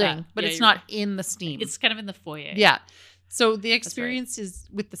right building, but yeah, it's not in the steam. It's kind of in the foyer. Yeah. So the experience is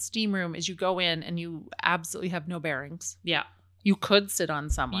with the steam room is you go in and you absolutely have no bearings. Yeah. You could sit on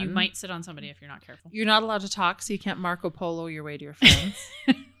someone. You might sit on somebody if you're not careful. You're not allowed to talk, so you can't Marco Polo your way to your friends.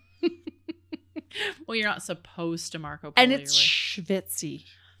 Well, you're not supposed to Marco Polo and it's schwitzy.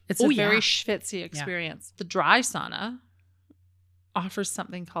 It's a very schwitzy experience. Yeah. The dry sauna offers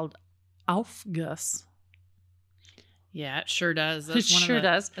something called Aufguss. Yeah, it sure does. That's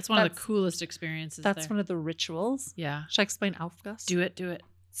does. That's one of the coolest experiences. That's one of the rituals. Yeah. Should I explain Aufguss? Do it.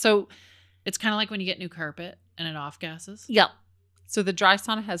 So it's kind of like when you get new carpet and it off-gasses. Yeah. So the dry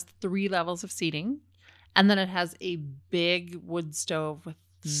sauna has 3 levels of seating, and then it has a big wood stove with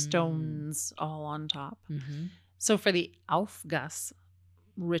stones all on top. So for the Aufguss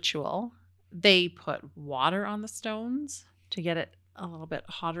ritual, they put water on the stones to get it a little bit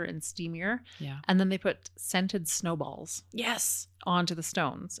hotter and steamier. Yeah. And then they put scented snowballs Yes. onto the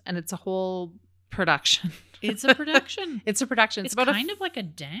stones. And it's a whole production. It's a production. It's a production. It's kind of like a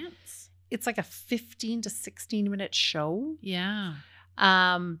dance. It's like a 15 to 16 minute show. Yeah.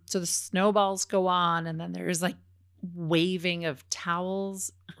 So the snowballs go on, and then there's like waving of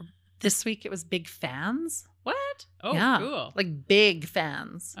towels. This week it was big fans. What? Oh, yeah, cool. Like big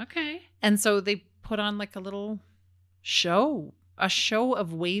fans. Okay. And so they put on like a little show, a show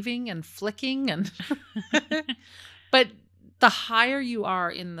of waving and flicking. And but the higher you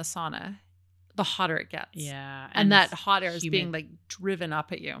are in the sauna, the hotter it gets. Yeah. And that hot air is being like driven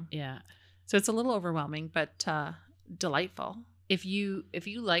up at you. Yeah. So it's a little overwhelming, but delightful. If you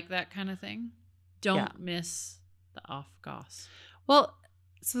like that kind of thing, don't miss the Aufguss. Well,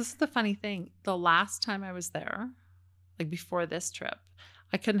 so this is the funny thing. The last time I was there, like before this trip,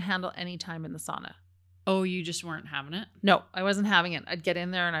 I couldn't handle any time in the sauna. Oh, you just weren't having it? No, I wasn't having it. I'd get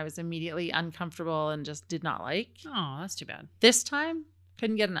in there and I was immediately uncomfortable and just did not like. Oh, that's too bad. This time,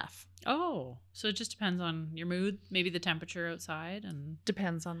 couldn't get enough. Oh, so it just depends on your mood, maybe the temperature outside, and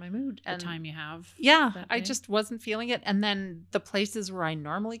depends on my mood the and time you have. Yeah, I just wasn't feeling it. And then the places where I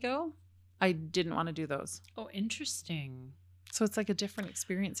normally go, I didn't want to do those. Oh, interesting. So it's like a different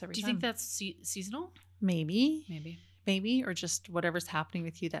experience every time. Do you think that's seasonal? Maybe, or just whatever's happening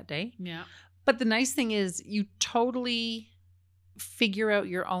with you that day. Yeah. But the nice thing is you totally figure out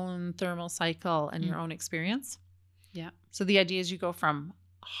your own thermal cycle and your own experience. Yeah. So the idea is you go from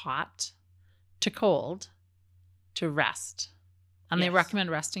hot to cold to rest. And they recommend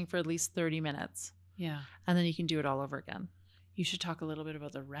resting for at least 30 minutes. Yeah. And then you can do it all over again. You should talk a little bit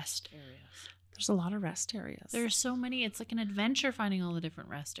about the rest areas. There's a lot of rest areas. There are so many. It's like an adventure finding all the different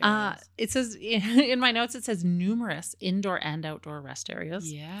rest areas. It says in my notes, it says numerous indoor and outdoor rest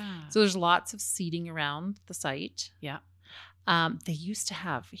areas. Yeah. So there's lots of seating around the site. Yeah. They used to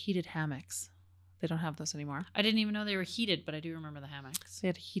have heated hammocks. They don't have those anymore. I didn't even know they were heated, but I do remember the hammocks. They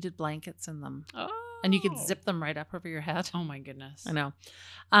had heated blankets in them. Oh. And you could zip them right up over your head. Oh my goodness. I know.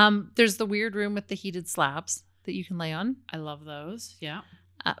 There's the weird room with the heated slabs that you can lay on. I love those. Yeah.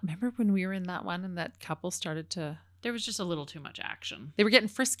 Remember when we were in that one and that couple started to... There was just a little too much action. They were getting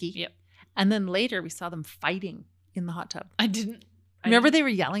frisky. Yep. And then later we saw them fighting in the hot tub. Remember they were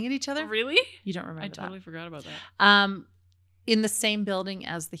yelling at each other? Really? You don't remember I totally forgot about that. In the same building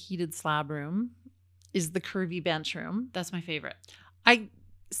as the heated slab room is the curvy bench room. That's my favorite. I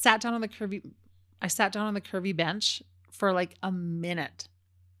sat down on the curvy bench for like a minute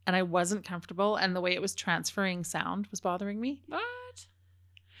and I wasn't comfortable, and the way it was transferring sound was bothering me. What?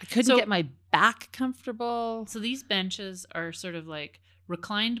 I couldn't get my back comfortable. So these benches are sort of like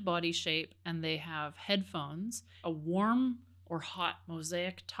reclined body shape, and they have headphones, a warm or hot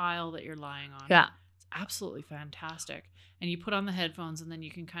mosaic tile that you're lying on. Yeah. It's absolutely fantastic. And you put on the headphones, and then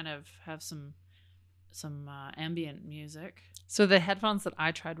you can kind of have some ambient music. So the headphones that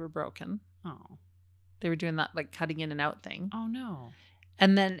I tried were broken. Oh. They were doing that like cutting in and out thing. Oh no.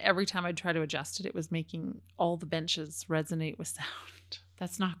 And then every time I'd try to adjust it, it was making all the benches resonate with sound.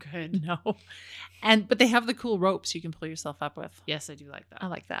 That's not good. No. But they have the cool ropes you can pull yourself up with. Yes, I do like that. I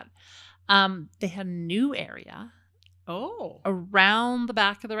like that. They had a new area. Oh. Around the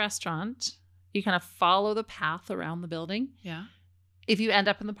back of the restaurant. You kind of follow the path around the building. Yeah. If you end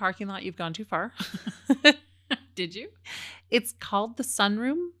up in the parking lot, you've gone too far. Did you? It's called the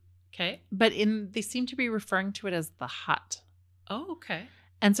sunroom. Okay. But they seem to be referring to it as the hut. Oh, okay.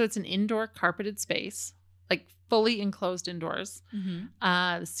 And so it's an indoor carpeted space, like fully enclosed indoors.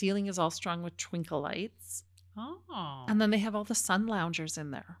 Mm-hmm. The ceiling is all strung with twinkle lights. Oh. And then they have all the sun loungers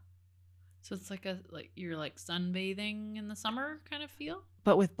in there. So it's like you're like sunbathing in the summer kind of feel?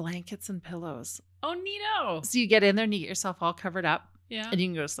 But with blankets and pillows. Oh, neato. So you get in there and you get yourself all covered up. Yeah. And you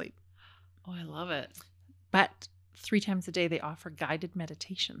can go to sleep. Oh, I love it. But 3 times a day they offer guided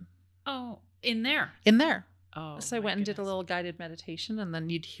meditation. Oh, in there? In there. Oh, so I went and did a little guided meditation, and then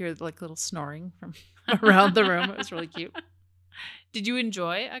you'd hear like little snoring from around the room. It was really cute. Did you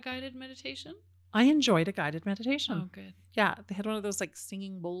enjoy a guided meditation? I enjoyed a guided meditation. Oh, good. Yeah, they had one of those like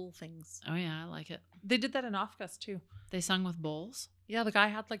singing bowl things. Oh yeah, I like it. They did that in Aufguss too. They sung with bowls? Yeah, the guy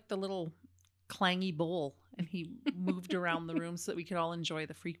had like the little clangy bowl, and he moved around the room so that we could all enjoy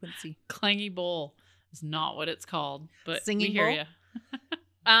the frequency. Clangy bowl is not what it's called, but singing we hear bowl? you.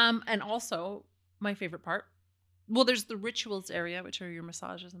 And also my favorite part. Well, there's the rituals area, which are your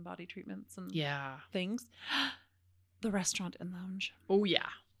massages and body treatments and things. The restaurant and lounge. Oh, yeah.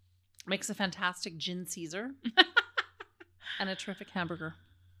 Makes a fantastic gin Caesar and a terrific hamburger.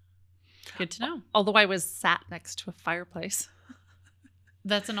 Good to know. Although I was sat next to a fireplace.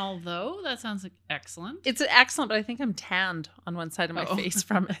 That's an although? That sounds like excellent. It's excellent, but I think I'm tanned on one side of my face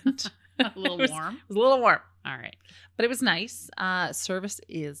from it. A little warm? It was a little warm. All right. But it was nice. Service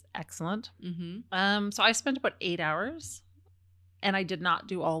is excellent. Mm-hmm. So I spent about 8 hours, and I did not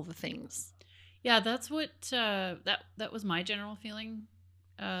do all the things. Yeah, that's what that was my general feeling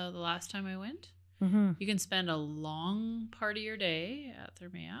the last time I went. Mm-hmm. You can spend a long part of your day at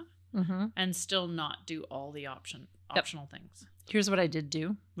Thermea Mm-hmm. and still not do all the optional things. Here's what I did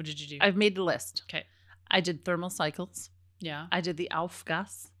do. What did you do? I've made the list. Okay. I did thermal cycles. Yeah. I did the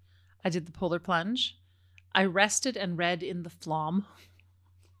Aufgas. I did the polar plunge. I rested and read in the Flom.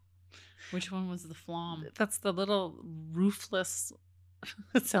 Which one was the Flom? That's the little roofless.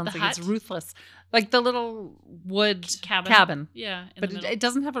 It sounds The like it's hut? ruthless. Like the little wood Cabin. Yeah. In But the middle. it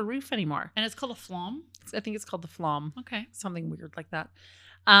doesn't have a roof anymore. And it's called a Flom? I think it's called the Flom. Okay. Something weird like that.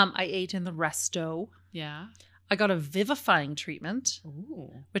 I ate in the Resto. Yeah. I got a vivifying treatment, Ooh.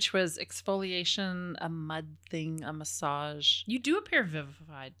 which was exfoliation, a mud thing, a massage. You do appear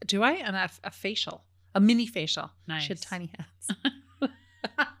vivified. Do I? And a facial, a mini facial. Nice. She had tiny hands.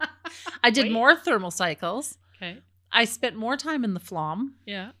 I did Wait. more thermal cycles. Okay. I spent more time in the Flom,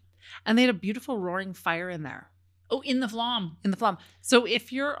 Yeah. and they had a beautiful roaring fire in there. Oh, in the Flom. In the Flom. So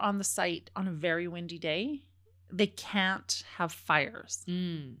if you're on the site on a very windy day, they can't have fires.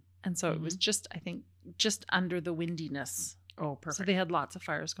 Mm. And so it was just, I think, just under the windiness. Oh, perfect. So they had lots of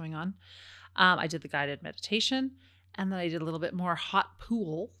fires going on. I did the guided meditation, and then I did a little bit more hot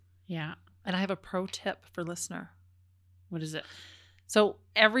pool. Yeah. And I have a pro tip for listener. What is it? So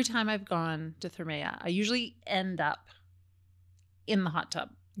every time I've gone to Thermea, I usually end up in the hot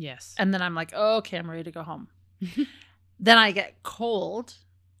tub. Yes. And then I'm like, oh, okay, I'm ready to go home. Then I get cold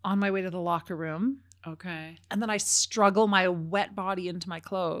on my way to the locker room. Okay. And then I struggle my wet body into my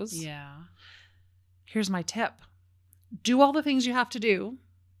clothes. Yeah. Here's my tip. Do all the things you have to do.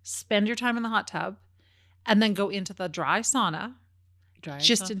 Spend your time in the hot tub. And then go into the dry sauna. Dry just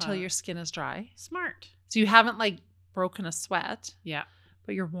yourself until out. your skin is dry. Smart. So you haven't like broken a sweat. Yeah.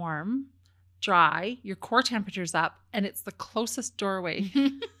 But you're warm, dry, your core temperature's up, and it's the closest doorway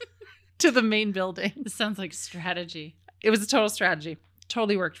to the main building. This sounds like strategy. It was a total strategy.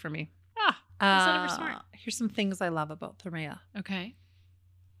 Totally worked for me. Is that ever smart? Here's some things I love about Thermea. Okay.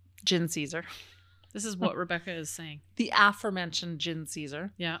 Gin Caesar. This is what Rebecca is saying. The aforementioned Gin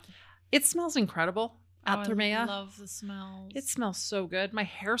Caesar. Yeah. It smells incredible at Thermea. I love the smells. It smells so good. My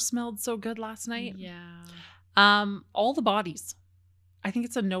hair smelled so good last night. Yeah. All the bodies. I think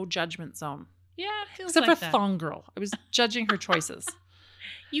it's a no judgment zone. Yeah, it feels Except like for that. Thong Girl. I was judging her choices.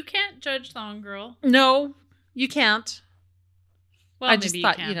 You can't judge Thong Girl. No, you can't. Well, I just maybe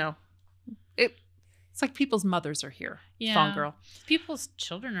thought, you can. It's like people's mothers are here. Yeah. Thong Girl. People's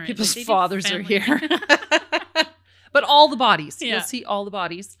children are People's they do fathers are family- here. But all the bodies. Yeah. You'll see all the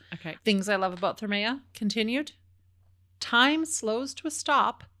bodies. Okay. Things I love about Thermea. Continued. Time slows to a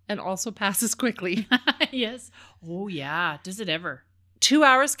stop and also passes quickly. Yes. Oh, yeah. Does it ever? 2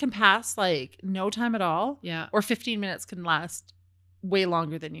 hours can pass like no time at all. Yeah. Or 15 minutes can last way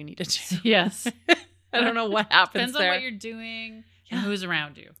longer than you need it to. Yes. I don't know what happens Depends there. on what you're doing and Yeah. who's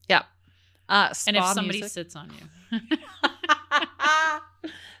around you. Yeah. Spa And if somebody music. sits on you.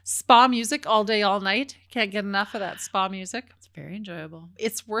 Spa music all day, all night. Can't get enough of that spa music. It's very enjoyable.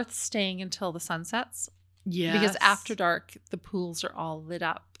 It's worth staying until the sun sets. Yeah. Because after dark, the pools are all lit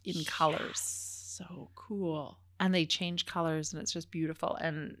up in colors. So cool. And they change colors, and it's just beautiful.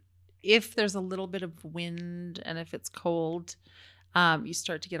 And if there's a little bit of wind and if it's cold, you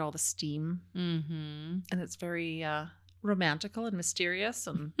start to get all the steam. Mm-hmm. And it's very romantical and mysterious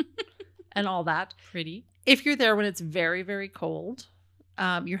and and all that. Pretty. If you're there when it's very, very cold,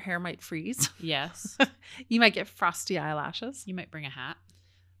 your hair might freeze. Yes. You might get frosty eyelashes. You might bring a hat.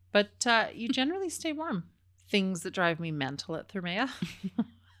 But you generally stay warm. Things that drive me mental at Thermea.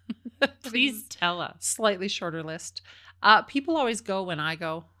 Please tell us. Slightly shorter list. People always go when I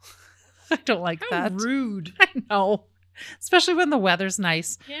go. I don't like How that. rude. I know. Especially when the weather's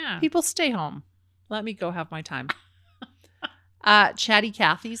nice. Yeah. People stay home. Let me go have my time. Chatty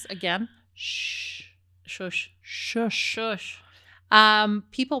Cathy's again. Shh. Shush. Shush. Shush.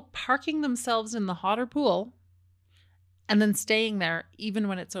 People parking themselves in the hotter pool and then staying there even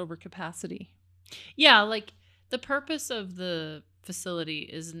when it's over capacity. Yeah, like the purpose of the facility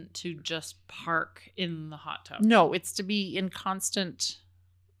isn't to just park in the hot tub. No, it's to be in constant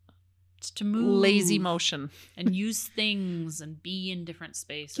It's to move. lazy motion. And use things and be in different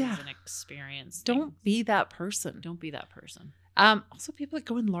spaces Yeah. and experience Don't things. be that person. Don't be that person. Also, people that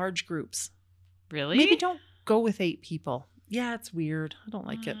go in large groups. Really? Maybe don't go with 8 people. Yeah, it's weird. I don't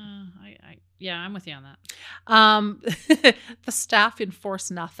like it. Yeah, I'm with you on that. The staff enforce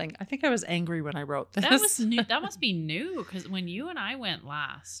nothing. I think I was angry when I wrote this. That was new. That must be new because when you and I went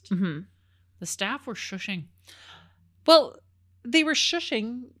last, the staff were shushing. Well, they were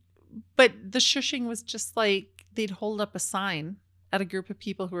shushing, but the shushing was just like they'd hold up a sign at a group of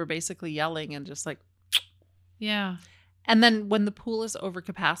people who were basically yelling and just like, yeah. And then when the pool is over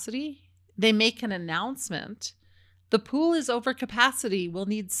capacity, they make an announcement. The pool is over capacity. We'll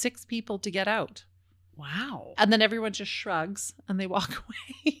need 6 people to get out. Wow. And then everyone just shrugs and they walk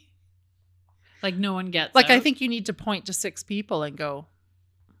away. Like no one gets Like, out? I think you need to point to 6 people and go,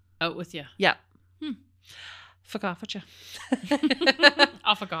 out with you. Yeah. Fuck off with you.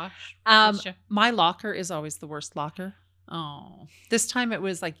 Oh, for gosh. My locker is always the worst locker. Oh. This time it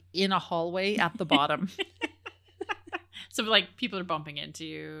was like in a hallway at the bottom. So like people are bumping into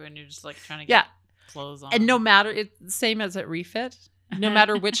you and you're just like trying to get clothes on. And no matter, it's same as at refit. No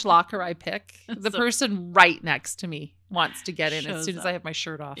matter which locker I pick, the person right next to me wants to get in as soon as I have my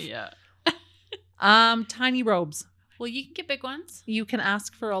shirt off. Yeah. Tiny robes. Well, you can get big ones. You can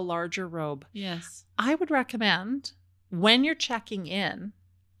ask for a larger robe. Yes. I would recommend when you're checking in,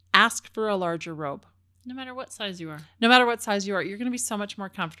 ask for a larger robe. No matter what size you are. No matter what size you are, you're going to be so much more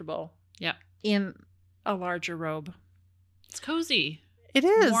comfortable. Yeah. In a larger robe. It's cozy. It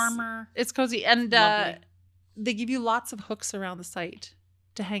is. Warmer. It's cozy. And they give you lots of hooks around the site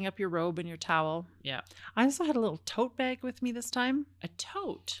to hang up your robe and your towel. Yeah. I also had a little tote bag with me this time. A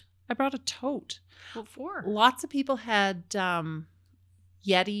tote? I brought a tote. What for? Lots of people had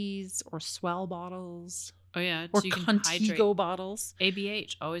Yetis or Swell bottles. Oh, yeah. Or so you can Contigo bottles.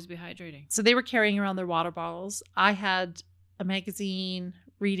 ABH. Always be hydrating. So they were carrying around their water bottles. I had a magazine,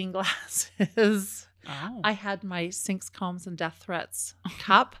 reading glasses. Oh. I had my Sinks, Combs, and Death Threats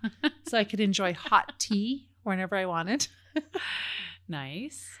cup so I could enjoy hot tea whenever I wanted.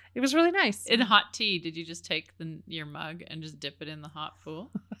 Nice. It was really nice. In hot tea, did you just take your mug and just dip it in the hot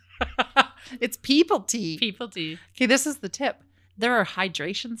pool? It's people tea. People tea. Okay, this is the tip. There are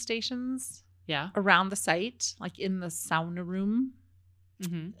hydration stations around the site, like in the sauna room.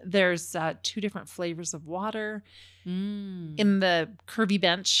 Mm-hmm. There's 2 different flavors of water. In the Curvy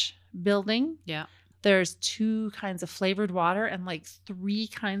Bench building. Yeah. There's 2 kinds of flavored water and like 3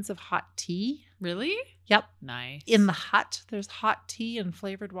 kinds of hot tea. Really? Yep. Nice. In the hut, there's hot tea and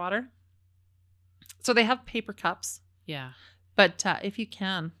flavored water. So they have paper cups. Yeah. But if you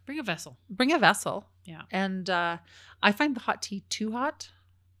can, bring a vessel. Bring a vessel. Yeah. And I find the hot tea too hot.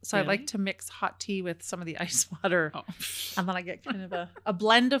 So really? I like to mix hot tea with some of the ice water. Oh. And then I get kind of a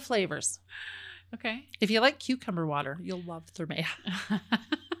blend of flavors. Okay. If you like cucumber water, you'll love Thermea.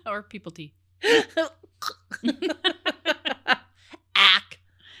 Or people tea. Ack.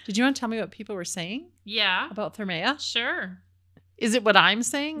 Did you want to tell me what people were saying? Yeah. About Thermea? Sure. Is it what I'm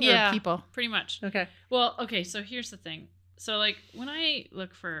saying or people? Pretty much. Okay. Well, okay, so here's the thing. So like when I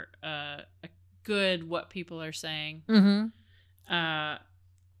look for a good what people are saying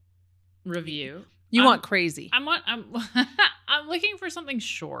review. You want crazy. I'm I'm looking for something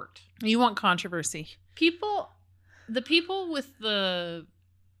short. You want controversy. The people with the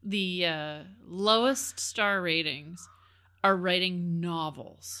lowest star ratings are writing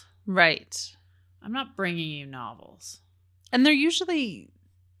novels. Right. I'm not bringing you novels. And they're usually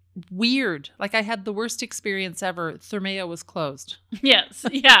weird. Like I had the worst experience ever. Thermea was closed. Yes.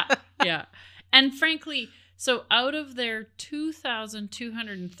 Yeah. Yeah. And frankly, so out of their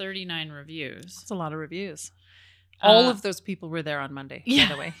 2,239 reviews. That's a lot of reviews. All of those people were there on Monday, by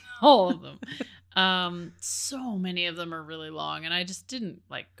the way. All of them. So many of them are really long and I just didn't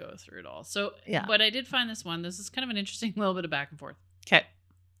like go through it all. So, but I did find this one. This is kind of an interesting little bit of back and forth. Okay.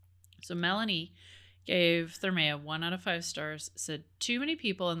 So Melanie gave Thermea 1 out of 5 stars, said too many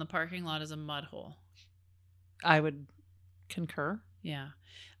people in the parking lot is a mud hole. I would concur. Yeah.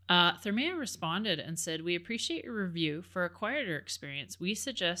 Thermea responded and said, we appreciate your review. For a quieter experience, we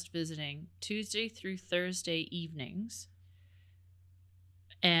suggest visiting Tuesday through Thursday evenings.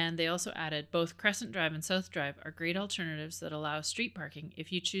 And they also added, both Crescent Drive and South Drive are great alternatives that allow street parking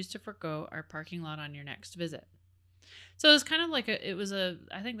if you choose to forgo our parking lot on your next visit. So it was kind of like I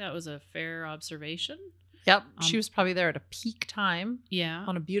think that was a fair observation. Yep. She was probably there at a peak time. Yeah.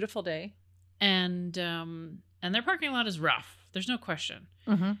 On a beautiful day. And their parking lot is rough. There's no question.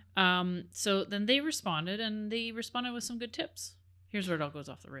 Mm-hmm. So then they responded with some good tips. Here's where it all goes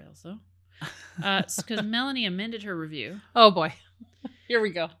off the rails though. Because Melanie amended her review. Oh boy. Here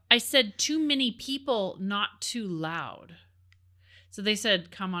we go. I said too many people, not too loud. So they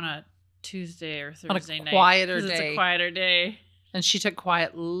said come on a Tuesday or Thursday night. Quieter day. It's a quieter day. And she took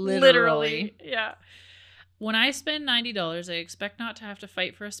quiet literally. Yeah. When I spend $90, I expect not to have to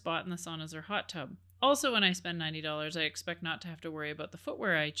fight for a spot in the saunas or hot tub. Also, when I spend $90, I expect not to have to worry about the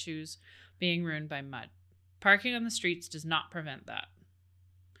footwear I choose being ruined by mud. Parking on the streets does not prevent that.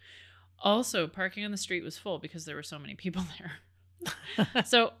 Also, parking on the street was full because there were so many people there.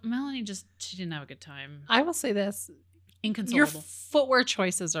 So Melanie she didn't have a good time. I will say this. Inconsolable. Your footwear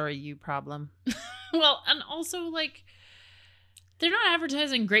choices are a you problem. Well, and also like, they're not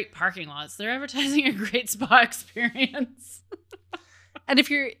advertising great parking lots. They're advertising a great spa experience. And if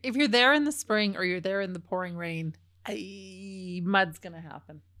you're there in the spring or you're there in the pouring rain, mud's going to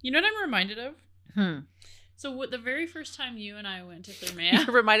happen. You know what I'm reminded of? So the very first time you and I went to Thermea.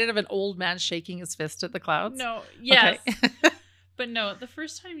 You're reminded of an old man shaking his fist at the clouds? No. Yes. Okay. But no, the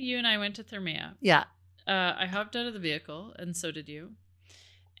first time you and I went to Thermea. Yeah. I hopped out of the vehicle, and so did you.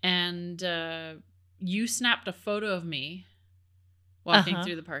 And you snapped a photo of me walking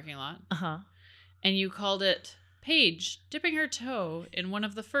through the parking lot. And you called it Paige dipping her toe in one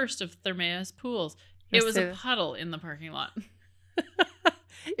of the first of Thermea's pools. It was a puddle in the parking lot.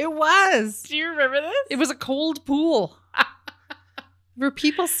 It was. Do you remember this? It was a cold pool. There were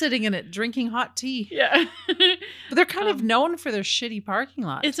people sitting in it drinking hot tea. Yeah. But they're kind of known for their shitty parking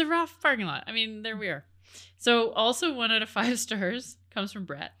lot. It's a rough parking lot. I mean, there we are. So also 1 out of 5 stars comes from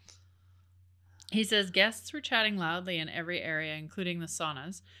Brett. He says, guests were chatting loudly in every area, including the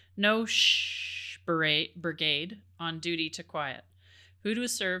saunas. No brigade on duty to quiet. Food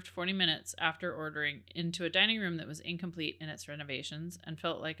was served 40 minutes after ordering into a dining room that was incomplete in its renovations and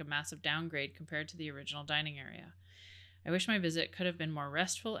felt like a massive downgrade compared to the original dining area. I wish my visit could have been more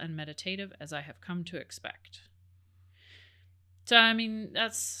restful and meditative, as I have come to expect. So, I mean,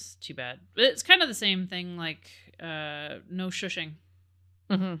 that's too bad. But it's kind of the same thing, like no shushing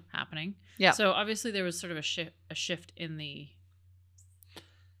happening. Yeah. So obviously there was sort of a shift in the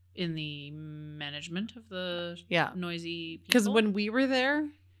management of the noisy people. Because when we were there,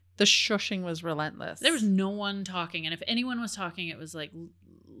 the shushing was relentless. There was no one talking. And if anyone was talking, it was like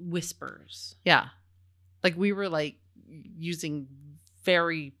whispers. Yeah. Like we were like using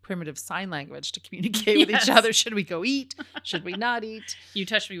very primitive sign language to communicate with each other. Should we go eat? Should we not eat? You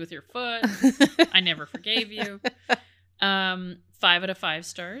touched me with your foot. I never forgave you. 5 out of 5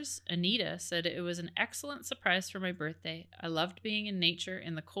 stars. Anita said it was an excellent surprise for my birthday. I loved being in nature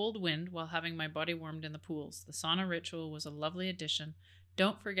in the cold wind while having my body warmed in the pools. The sauna ritual was a lovely addition.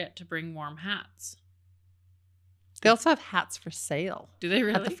 Don't forget to bring warm hats. They also have hats for sale. Do they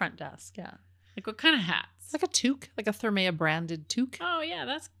really? At the front desk, yeah. Like what kind of hats? Like a toque, like a Thermea branded toque. Oh yeah,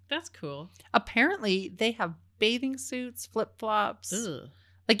 that's cool. Apparently they have bathing suits, flip-flops. Ugh.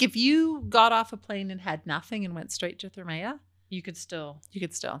 Like if you got off a plane and had nothing and went straight to Thermea, you could still.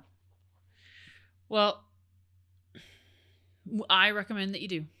 Well, I recommend that you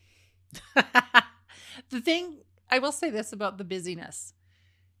do. The thing, I will say this about the busyness.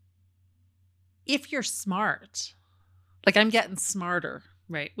 If you're smart, like I'm getting smarter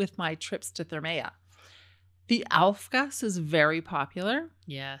with my trips to Thermea. The Aufguss is very popular.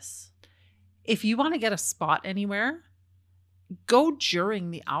 Yes. If you want to get a spot anywhere, go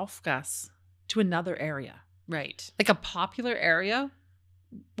during the Aufguss to another area. Right. Like a popular area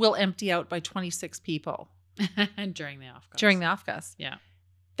will empty out by 26 people. During the Aufguss. During the Aufguss. Yeah.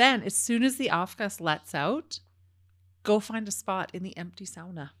 Then as soon as the Aufguss lets out, go find a spot in the empty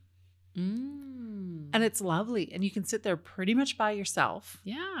sauna. And it's lovely. And you can sit there pretty much by yourself.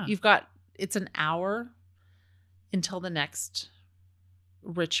 Yeah. It's an hour until the next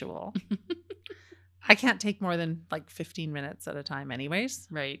ritual. I can't take more than like 15 minutes at a time anyways.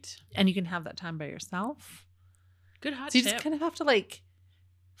 Right. And you can have that time by yourself. Good hot tip. So you tip. just kind of have to like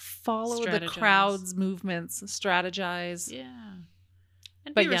follow the crowd's movements, strategize. Yeah.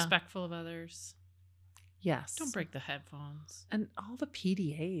 And be respectful of others. Yes. Don't break the headphones. And all the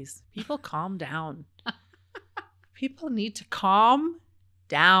PDAs. People calm down. People need to calm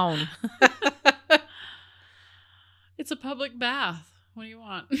down. It's a public bath. What do you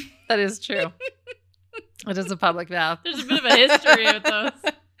want? That is true. It is a public bath. There's a bit of a history with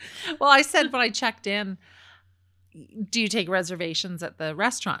those. Well, I said when I checked in, do you take reservations at the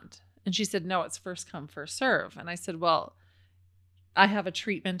restaurant? And she said, no, it's first come, first serve. And I said, well, I have a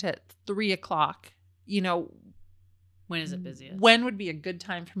treatment at 3:00. You know, when is it busiest? When would be a good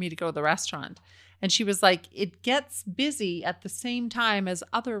time for me to go to the restaurant? And she was like, it gets busy at the same time as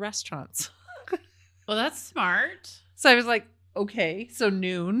other restaurants. Well, that's smart. So I was like, okay, so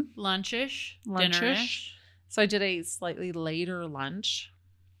noon. Lunch-ish. Dinner-ish. So I did a slightly later lunch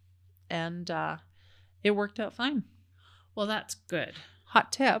and it worked out fine. Well, that's good.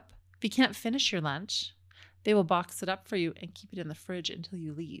 Hot tip, if you can't finish your lunch, They will box it up for you and keep it in the fridge until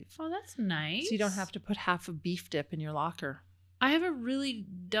you leave. Oh, that's nice. So you don't have to put half a beef dip in your locker. I have a really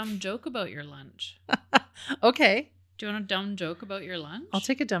dumb joke about your lunch. Okay. Do you want a dumb joke about your lunch? I'll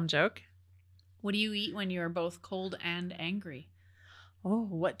take a dumb joke. What do you eat when you are both cold and angry? Oh,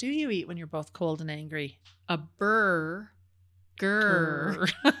 what do you eat when you're both cold and angry? A burger.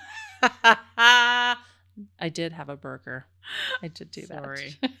 I did have a burger. I did do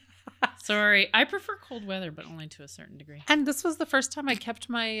Sorry. that. Sorry. I prefer cold weather, but only to a certain degree. And this was the first time I kept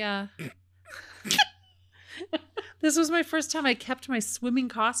my this was my first time I kept my swimming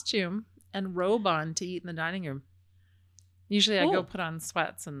costume and robe on to eat in the dining room. Usually I go put on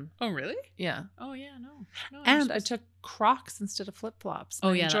sweats and... Oh, really? Yeah. Oh, yeah, no. And I took Crocs instead of flip-flops.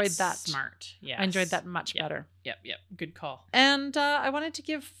 Oh, yeah, I enjoyed that's that. Smart. Yeah. I enjoyed that much better. Yep. Good call. And I wanted to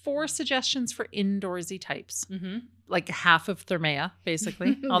give 4 suggestions for indoorsy types. Mm-hmm. Like half of Thermea,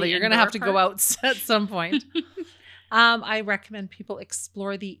 basically. Although you're going to have to go out at some point. I recommend people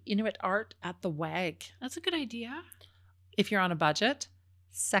explore the Inuit art at the WAG. That's a good idea. If you're on a budget,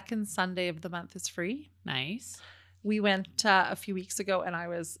 second Sunday of the month is free. Nice. We went a few weeks ago and I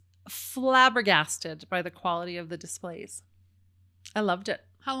was flabbergasted by the quality of the displays. I loved it.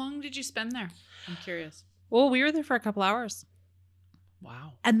 How long did you spend there? I'm curious. Well, we were there for a couple hours.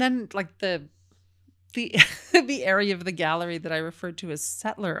 Wow. And then like the the area of the gallery that I referred to as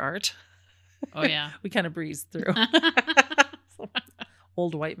settler art. Oh, yeah. We kind of breezed through.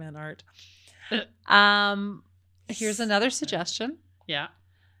 Old white man art. Here's another suggestion. Yeah.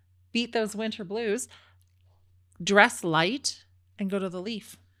 Beat those winter blues. Dress light and go to the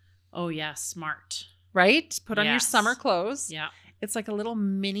Leaf. Oh, yeah. Smart. Right? Put on your summer clothes. Yeah. It's like a little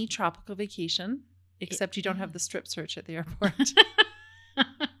mini tropical vacation, except you don't have the strip search at the airport.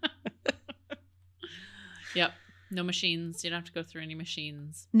 Yep. No machines. You don't have to go through any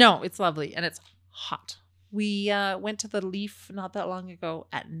machines. No, it's lovely and it's hot. We went to the Leaf not that long ago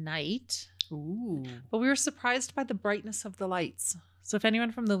at night. Ooh. But we were surprised by the brightness of the lights. So if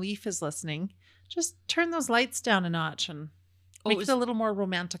anyone from the Leaf is listening, just turn those lights down a notch and make it a little more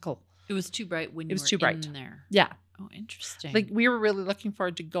romantical. It was too bright when you were in there. Yeah. Oh, interesting. Like we were really looking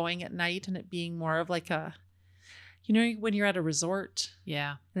forward to going at night and it being more of like a, you know, when you're at a resort.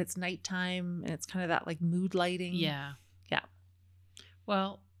 Yeah. And it's nighttime and it's kind of that like mood lighting. Yeah. Yeah.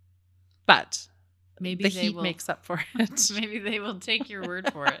 Well, but maybe the heat makes up for it. Maybe they will take your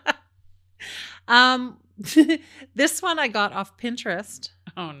word for it. This one I got off Pinterest.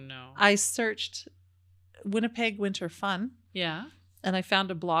 Oh no. I searched Winnipeg winter fun. Yeah. And I found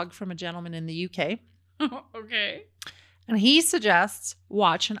a blog from a gentleman in the UK. Okay. And he suggests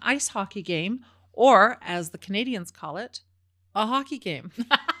watch an ice hockey game or, as the Canadians call it, a hockey game.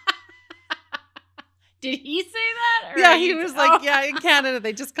 Did he say that? Yeah, he was like, yeah, in Canada,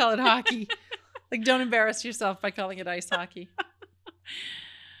 they just call it hockey. Like, don't embarrass yourself by calling it ice hockey.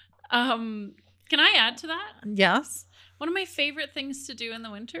 Can I add to that? Yes. One of my favorite things to do in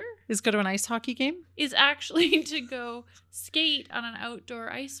the winter is go to an ice hockey game? Is actually to go skate on an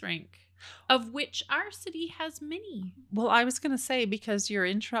outdoor ice rink, of which our city has many. Well, I was going to say, because you're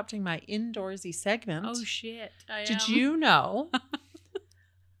interrupting my indoorsy segment. Oh, shit. Did you know?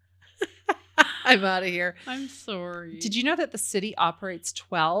 I'm out of here. I'm sorry. Did you know that the city operates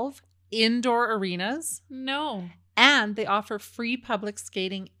 12 indoor arenas? No. And they offer free public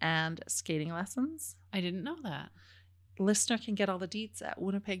skating and skating lessons? I didn't know that. Listener can get all the deets at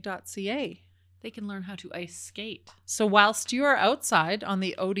winnipeg.ca. They can learn how to ice skate. So whilst you are outside on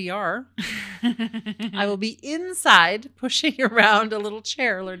the ODR, I will be inside pushing around a little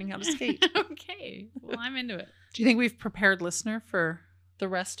chair learning how to skate. Okay. Well, I'm into it. Do you think we've prepared listener for the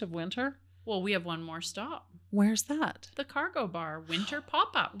rest of winter? Well, we have one more stop. Where's that? The Cargo Bar Winter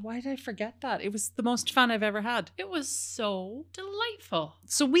Pop-Up. Why did I forget that? It was the most fun I've ever had. It was so delightful.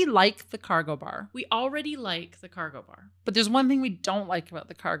 So we like the Cargo Bar. We already like the Cargo Bar. But there's one thing we don't like about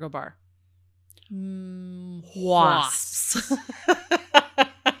the Cargo Bar. Wasps.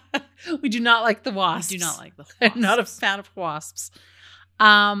 We do not like the wasps. We do not like the wasps. I'm not a fan of wasps.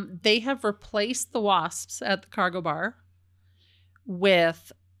 They have replaced the wasps at the Cargo Bar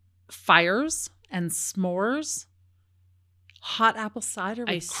with fires and s'mores, hot apple cider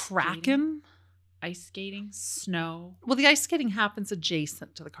with Kraken. Ice skating, snow. Well, the ice skating happens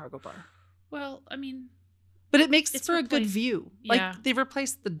adjacent to the Cargo Bar. Well, I mean... But it makes for a good view. Yeah. Like, they've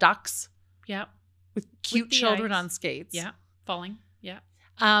replaced the ducks. Yeah. With cute children ice. on skates. Yeah. Falling. Yeah.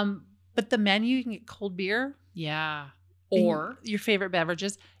 But the menu, you can get cold beer. Yeah. Or your favorite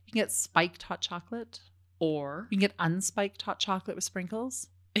beverages. You can get spiked hot chocolate. Or you can get unspiked hot chocolate with sprinkles.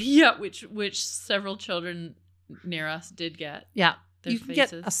 Yeah, which several children near us did get. Yeah. You can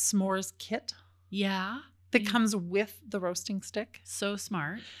get a s'mores kit. Yeah. that comes with the roasting stick. So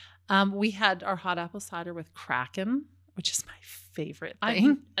smart. We had our hot apple cider with Kraken, which is my favorite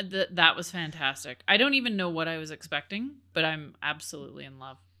thing. That was fantastic. I don't even know what I was expecting, but I'm absolutely in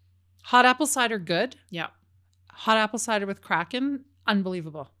love. Hot apple cider, good. Yeah. Hot apple cider with Kraken,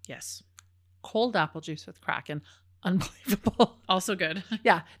 unbelievable. Yes. Cold apple juice with Kraken, unbelievable. Also good.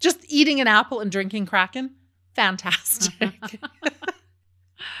 Yeah. Just eating an apple and drinking Kraken, fantastic.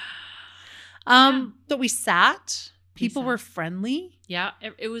 But we sat. People were friendly. Yeah.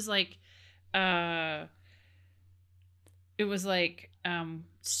 It was like,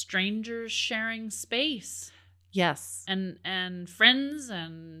 strangers sharing space. Yes. And friends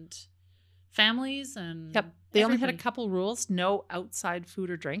and families and yep. They only had a couple rules. No outside food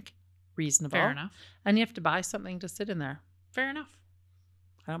or drink. Reasonable. Fair enough. And you have to buy something to sit in there. Fair enough.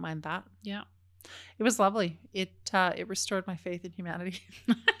 I don't mind that. Yeah. It was lovely. It restored my faith in humanity.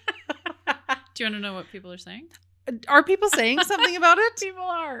 Do you want to know what people are saying? Are people saying something about it? People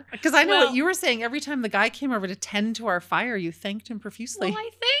are. Because I know what you were saying. Every time the guy came over to tend to our fire, you thanked him profusely. Well, I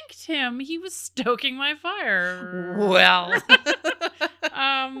thanked him. He was stoking my fire. Well.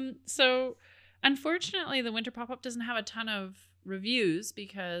 So, unfortunately, the Winter Pop-Up doesn't have a ton of reviews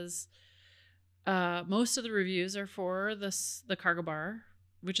because most of the reviews are for the cargo bar,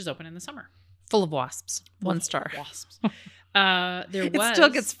 which is open in the summer. Full of wasps. 1 star. Wasps. It still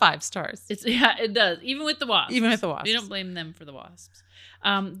gets 5 stars. It does. Even with the wasps. Even with the wasps. You don't blame them for the wasps.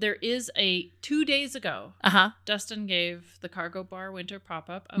 There is 2 days ago. Dustin gave the cargo bar winter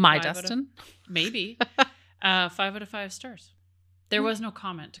pop-up. Dustin? Maybe. 5 out of 5 stars. There was no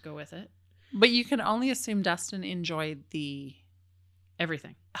comment to go with it. But you can only assume Dustin enjoyed the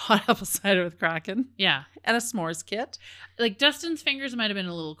everything. Hot apple cider with Kraken. Yeah. And a s'mores kit. Like Dustin's fingers might have been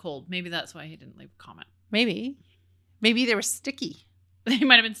a little cold. Maybe that's why he didn't leave a comment. Maybe they were sticky. They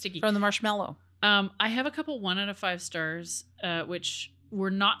might have been sticky. From the marshmallow. I have a couple 1 out of 5 stars, which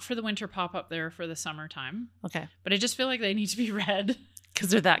were not for the winter pop-up. They were for the summertime. Okay. But I just feel like they need to be read. Because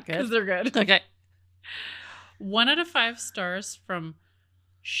they're that good? Because they're good. Okay. 1 out of 5 stars from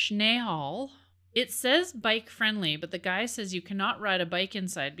Schneehall. It says bike friendly, but the guy says you cannot ride a bike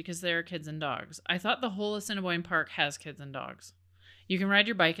inside because there are kids and dogs. I thought the whole Assiniboine Park has kids and dogs. You can ride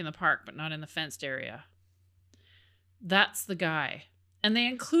your bike in the park, but not in the fenced area. That's the guy. And they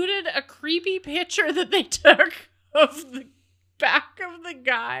included a creepy picture that they took of the back of the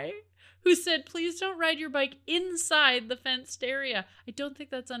guy who said, please don't ride your bike inside the fenced area. I don't think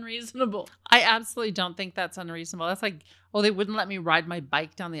that's unreasonable. I absolutely don't think that's unreasonable. That's like, oh, they wouldn't let me ride my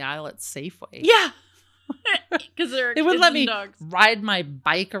bike down the aisle at Safeway. Yeah. Because they wouldn't let me ride my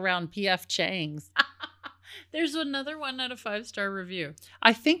bike around PF Chang's. There's another 1 out of 5 star review.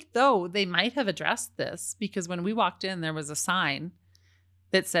 I think, though, they might have addressed this because when we walked in, there was a sign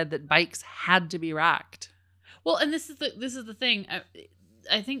that said that bikes had to be racked. Well, and this is the thing.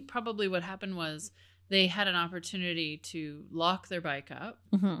 I think probably what happened was they had an opportunity to lock their bike up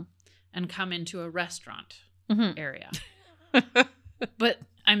and come into a restaurant area. But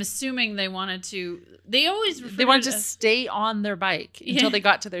I'm assuming they wanted to. They wanted to stay on their bike until they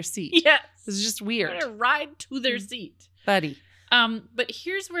got to their seat. Yes, it's just weird. To ride to their seat, buddy. But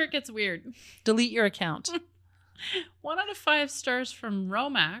here's where it gets weird. Delete your account. 1 out of 5 stars from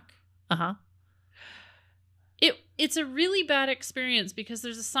Romac. It's a really bad experience because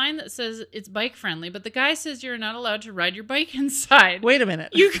there's a sign that says it's bike friendly, but the guy says you're not allowed to ride your bike inside. Wait a minute.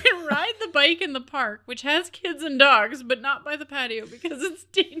 You can ride the bike in the park, which has kids and dogs, but not by the patio because it's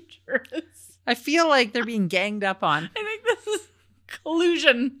dangerous. I feel like they're being ganged up on. I think this is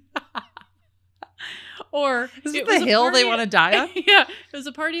collusion. Or is it the hill they want to die on? Yeah. It was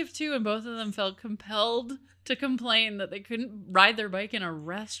a party of 2 and both of them felt compelled to complain that they couldn't ride their bike in a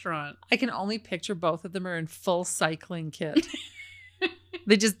restaurant. I can only picture both of them are in full cycling kit.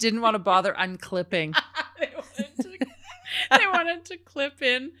 They just didn't want to bother unclipping. They wanted to clip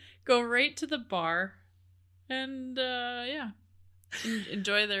in, go right to the bar, and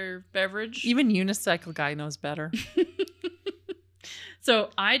enjoy their beverage. Even unicycle guy knows better. So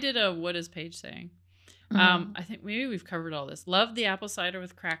I did a what is Paige saying? I think maybe we've covered all this. Loved the apple cider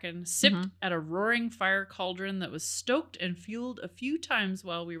with Kraken. Sipped at a roaring fire cauldron that was stoked and fueled a few times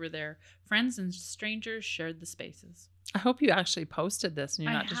while we were there. Friends and strangers shared the spaces. I hope you actually posted this and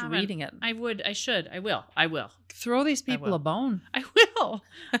you're not just reading it. I would. I should. I will. Throw these people a bone. I will.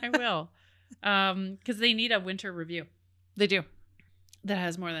 Because they need a winter review. They do. That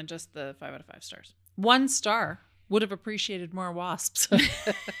has more than just the 5 out of 5 stars. 1 star. Would have appreciated more wasps.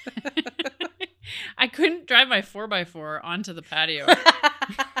 I couldn't drive my 4x4 onto the patio.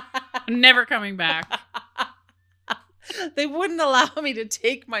 I'm never coming back. They wouldn't allow me to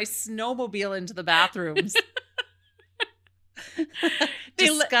take my snowmobile into the bathrooms.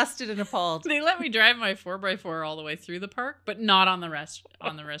 Disgusted and appalled. They let me drive my 4x4 all the way through the park, but not on the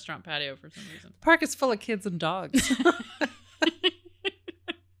restaurant patio for some reason. The park is full of kids and dogs.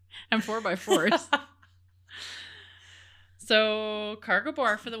 And 4x4s. So Cargo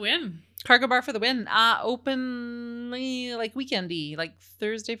Bar for the win. Cargo Bar for the win. Openly like weekendy, like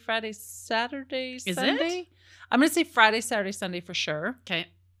Thursday, Friday, Saturday, Sunday. Is it? I'm going to say Friday, Saturday, Sunday for sure. Okay.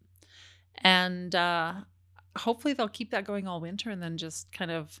 And hopefully they'll keep that going all winter and then just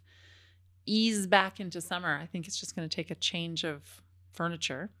kind of ease back into summer. I think it's just going to take a change of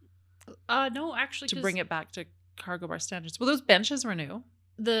furniture. No, actually. To bring it back to Cargo Bar standards. Well, those benches were new.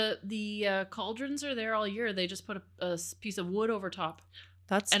 The cauldrons are there all year. They just put a piece of wood over top.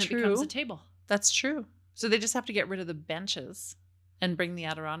 That's and true. And it becomes a table. That's true. So they just have to get rid of the benches and bring the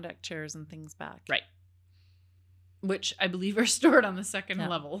Adirondack chairs and things back. Right. Which I believe are stored on the second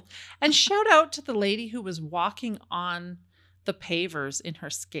level. And shout out to the lady who was walking on the pavers in her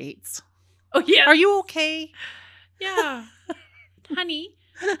skates. Oh, yeah. Are you okay? Yeah. Honey,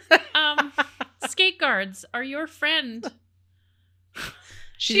 skate guards are your friend.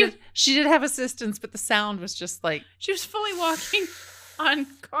 She did have assistance, but the sound was just like... She was fully walking on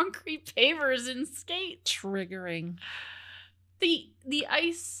concrete pavers in skates. Triggering. The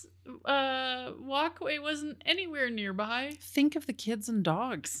ice walkway wasn't anywhere nearby. Think of the kids and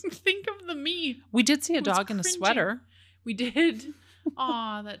dogs. Think of the me. We did see a dog in a sweater. We did.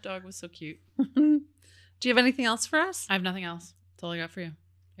 Aw, that dog was so cute. Do you have anything else for us? I have nothing else. That's all I got for you.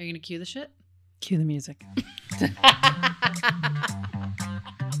 Are you going to cue the shit? Cue the music.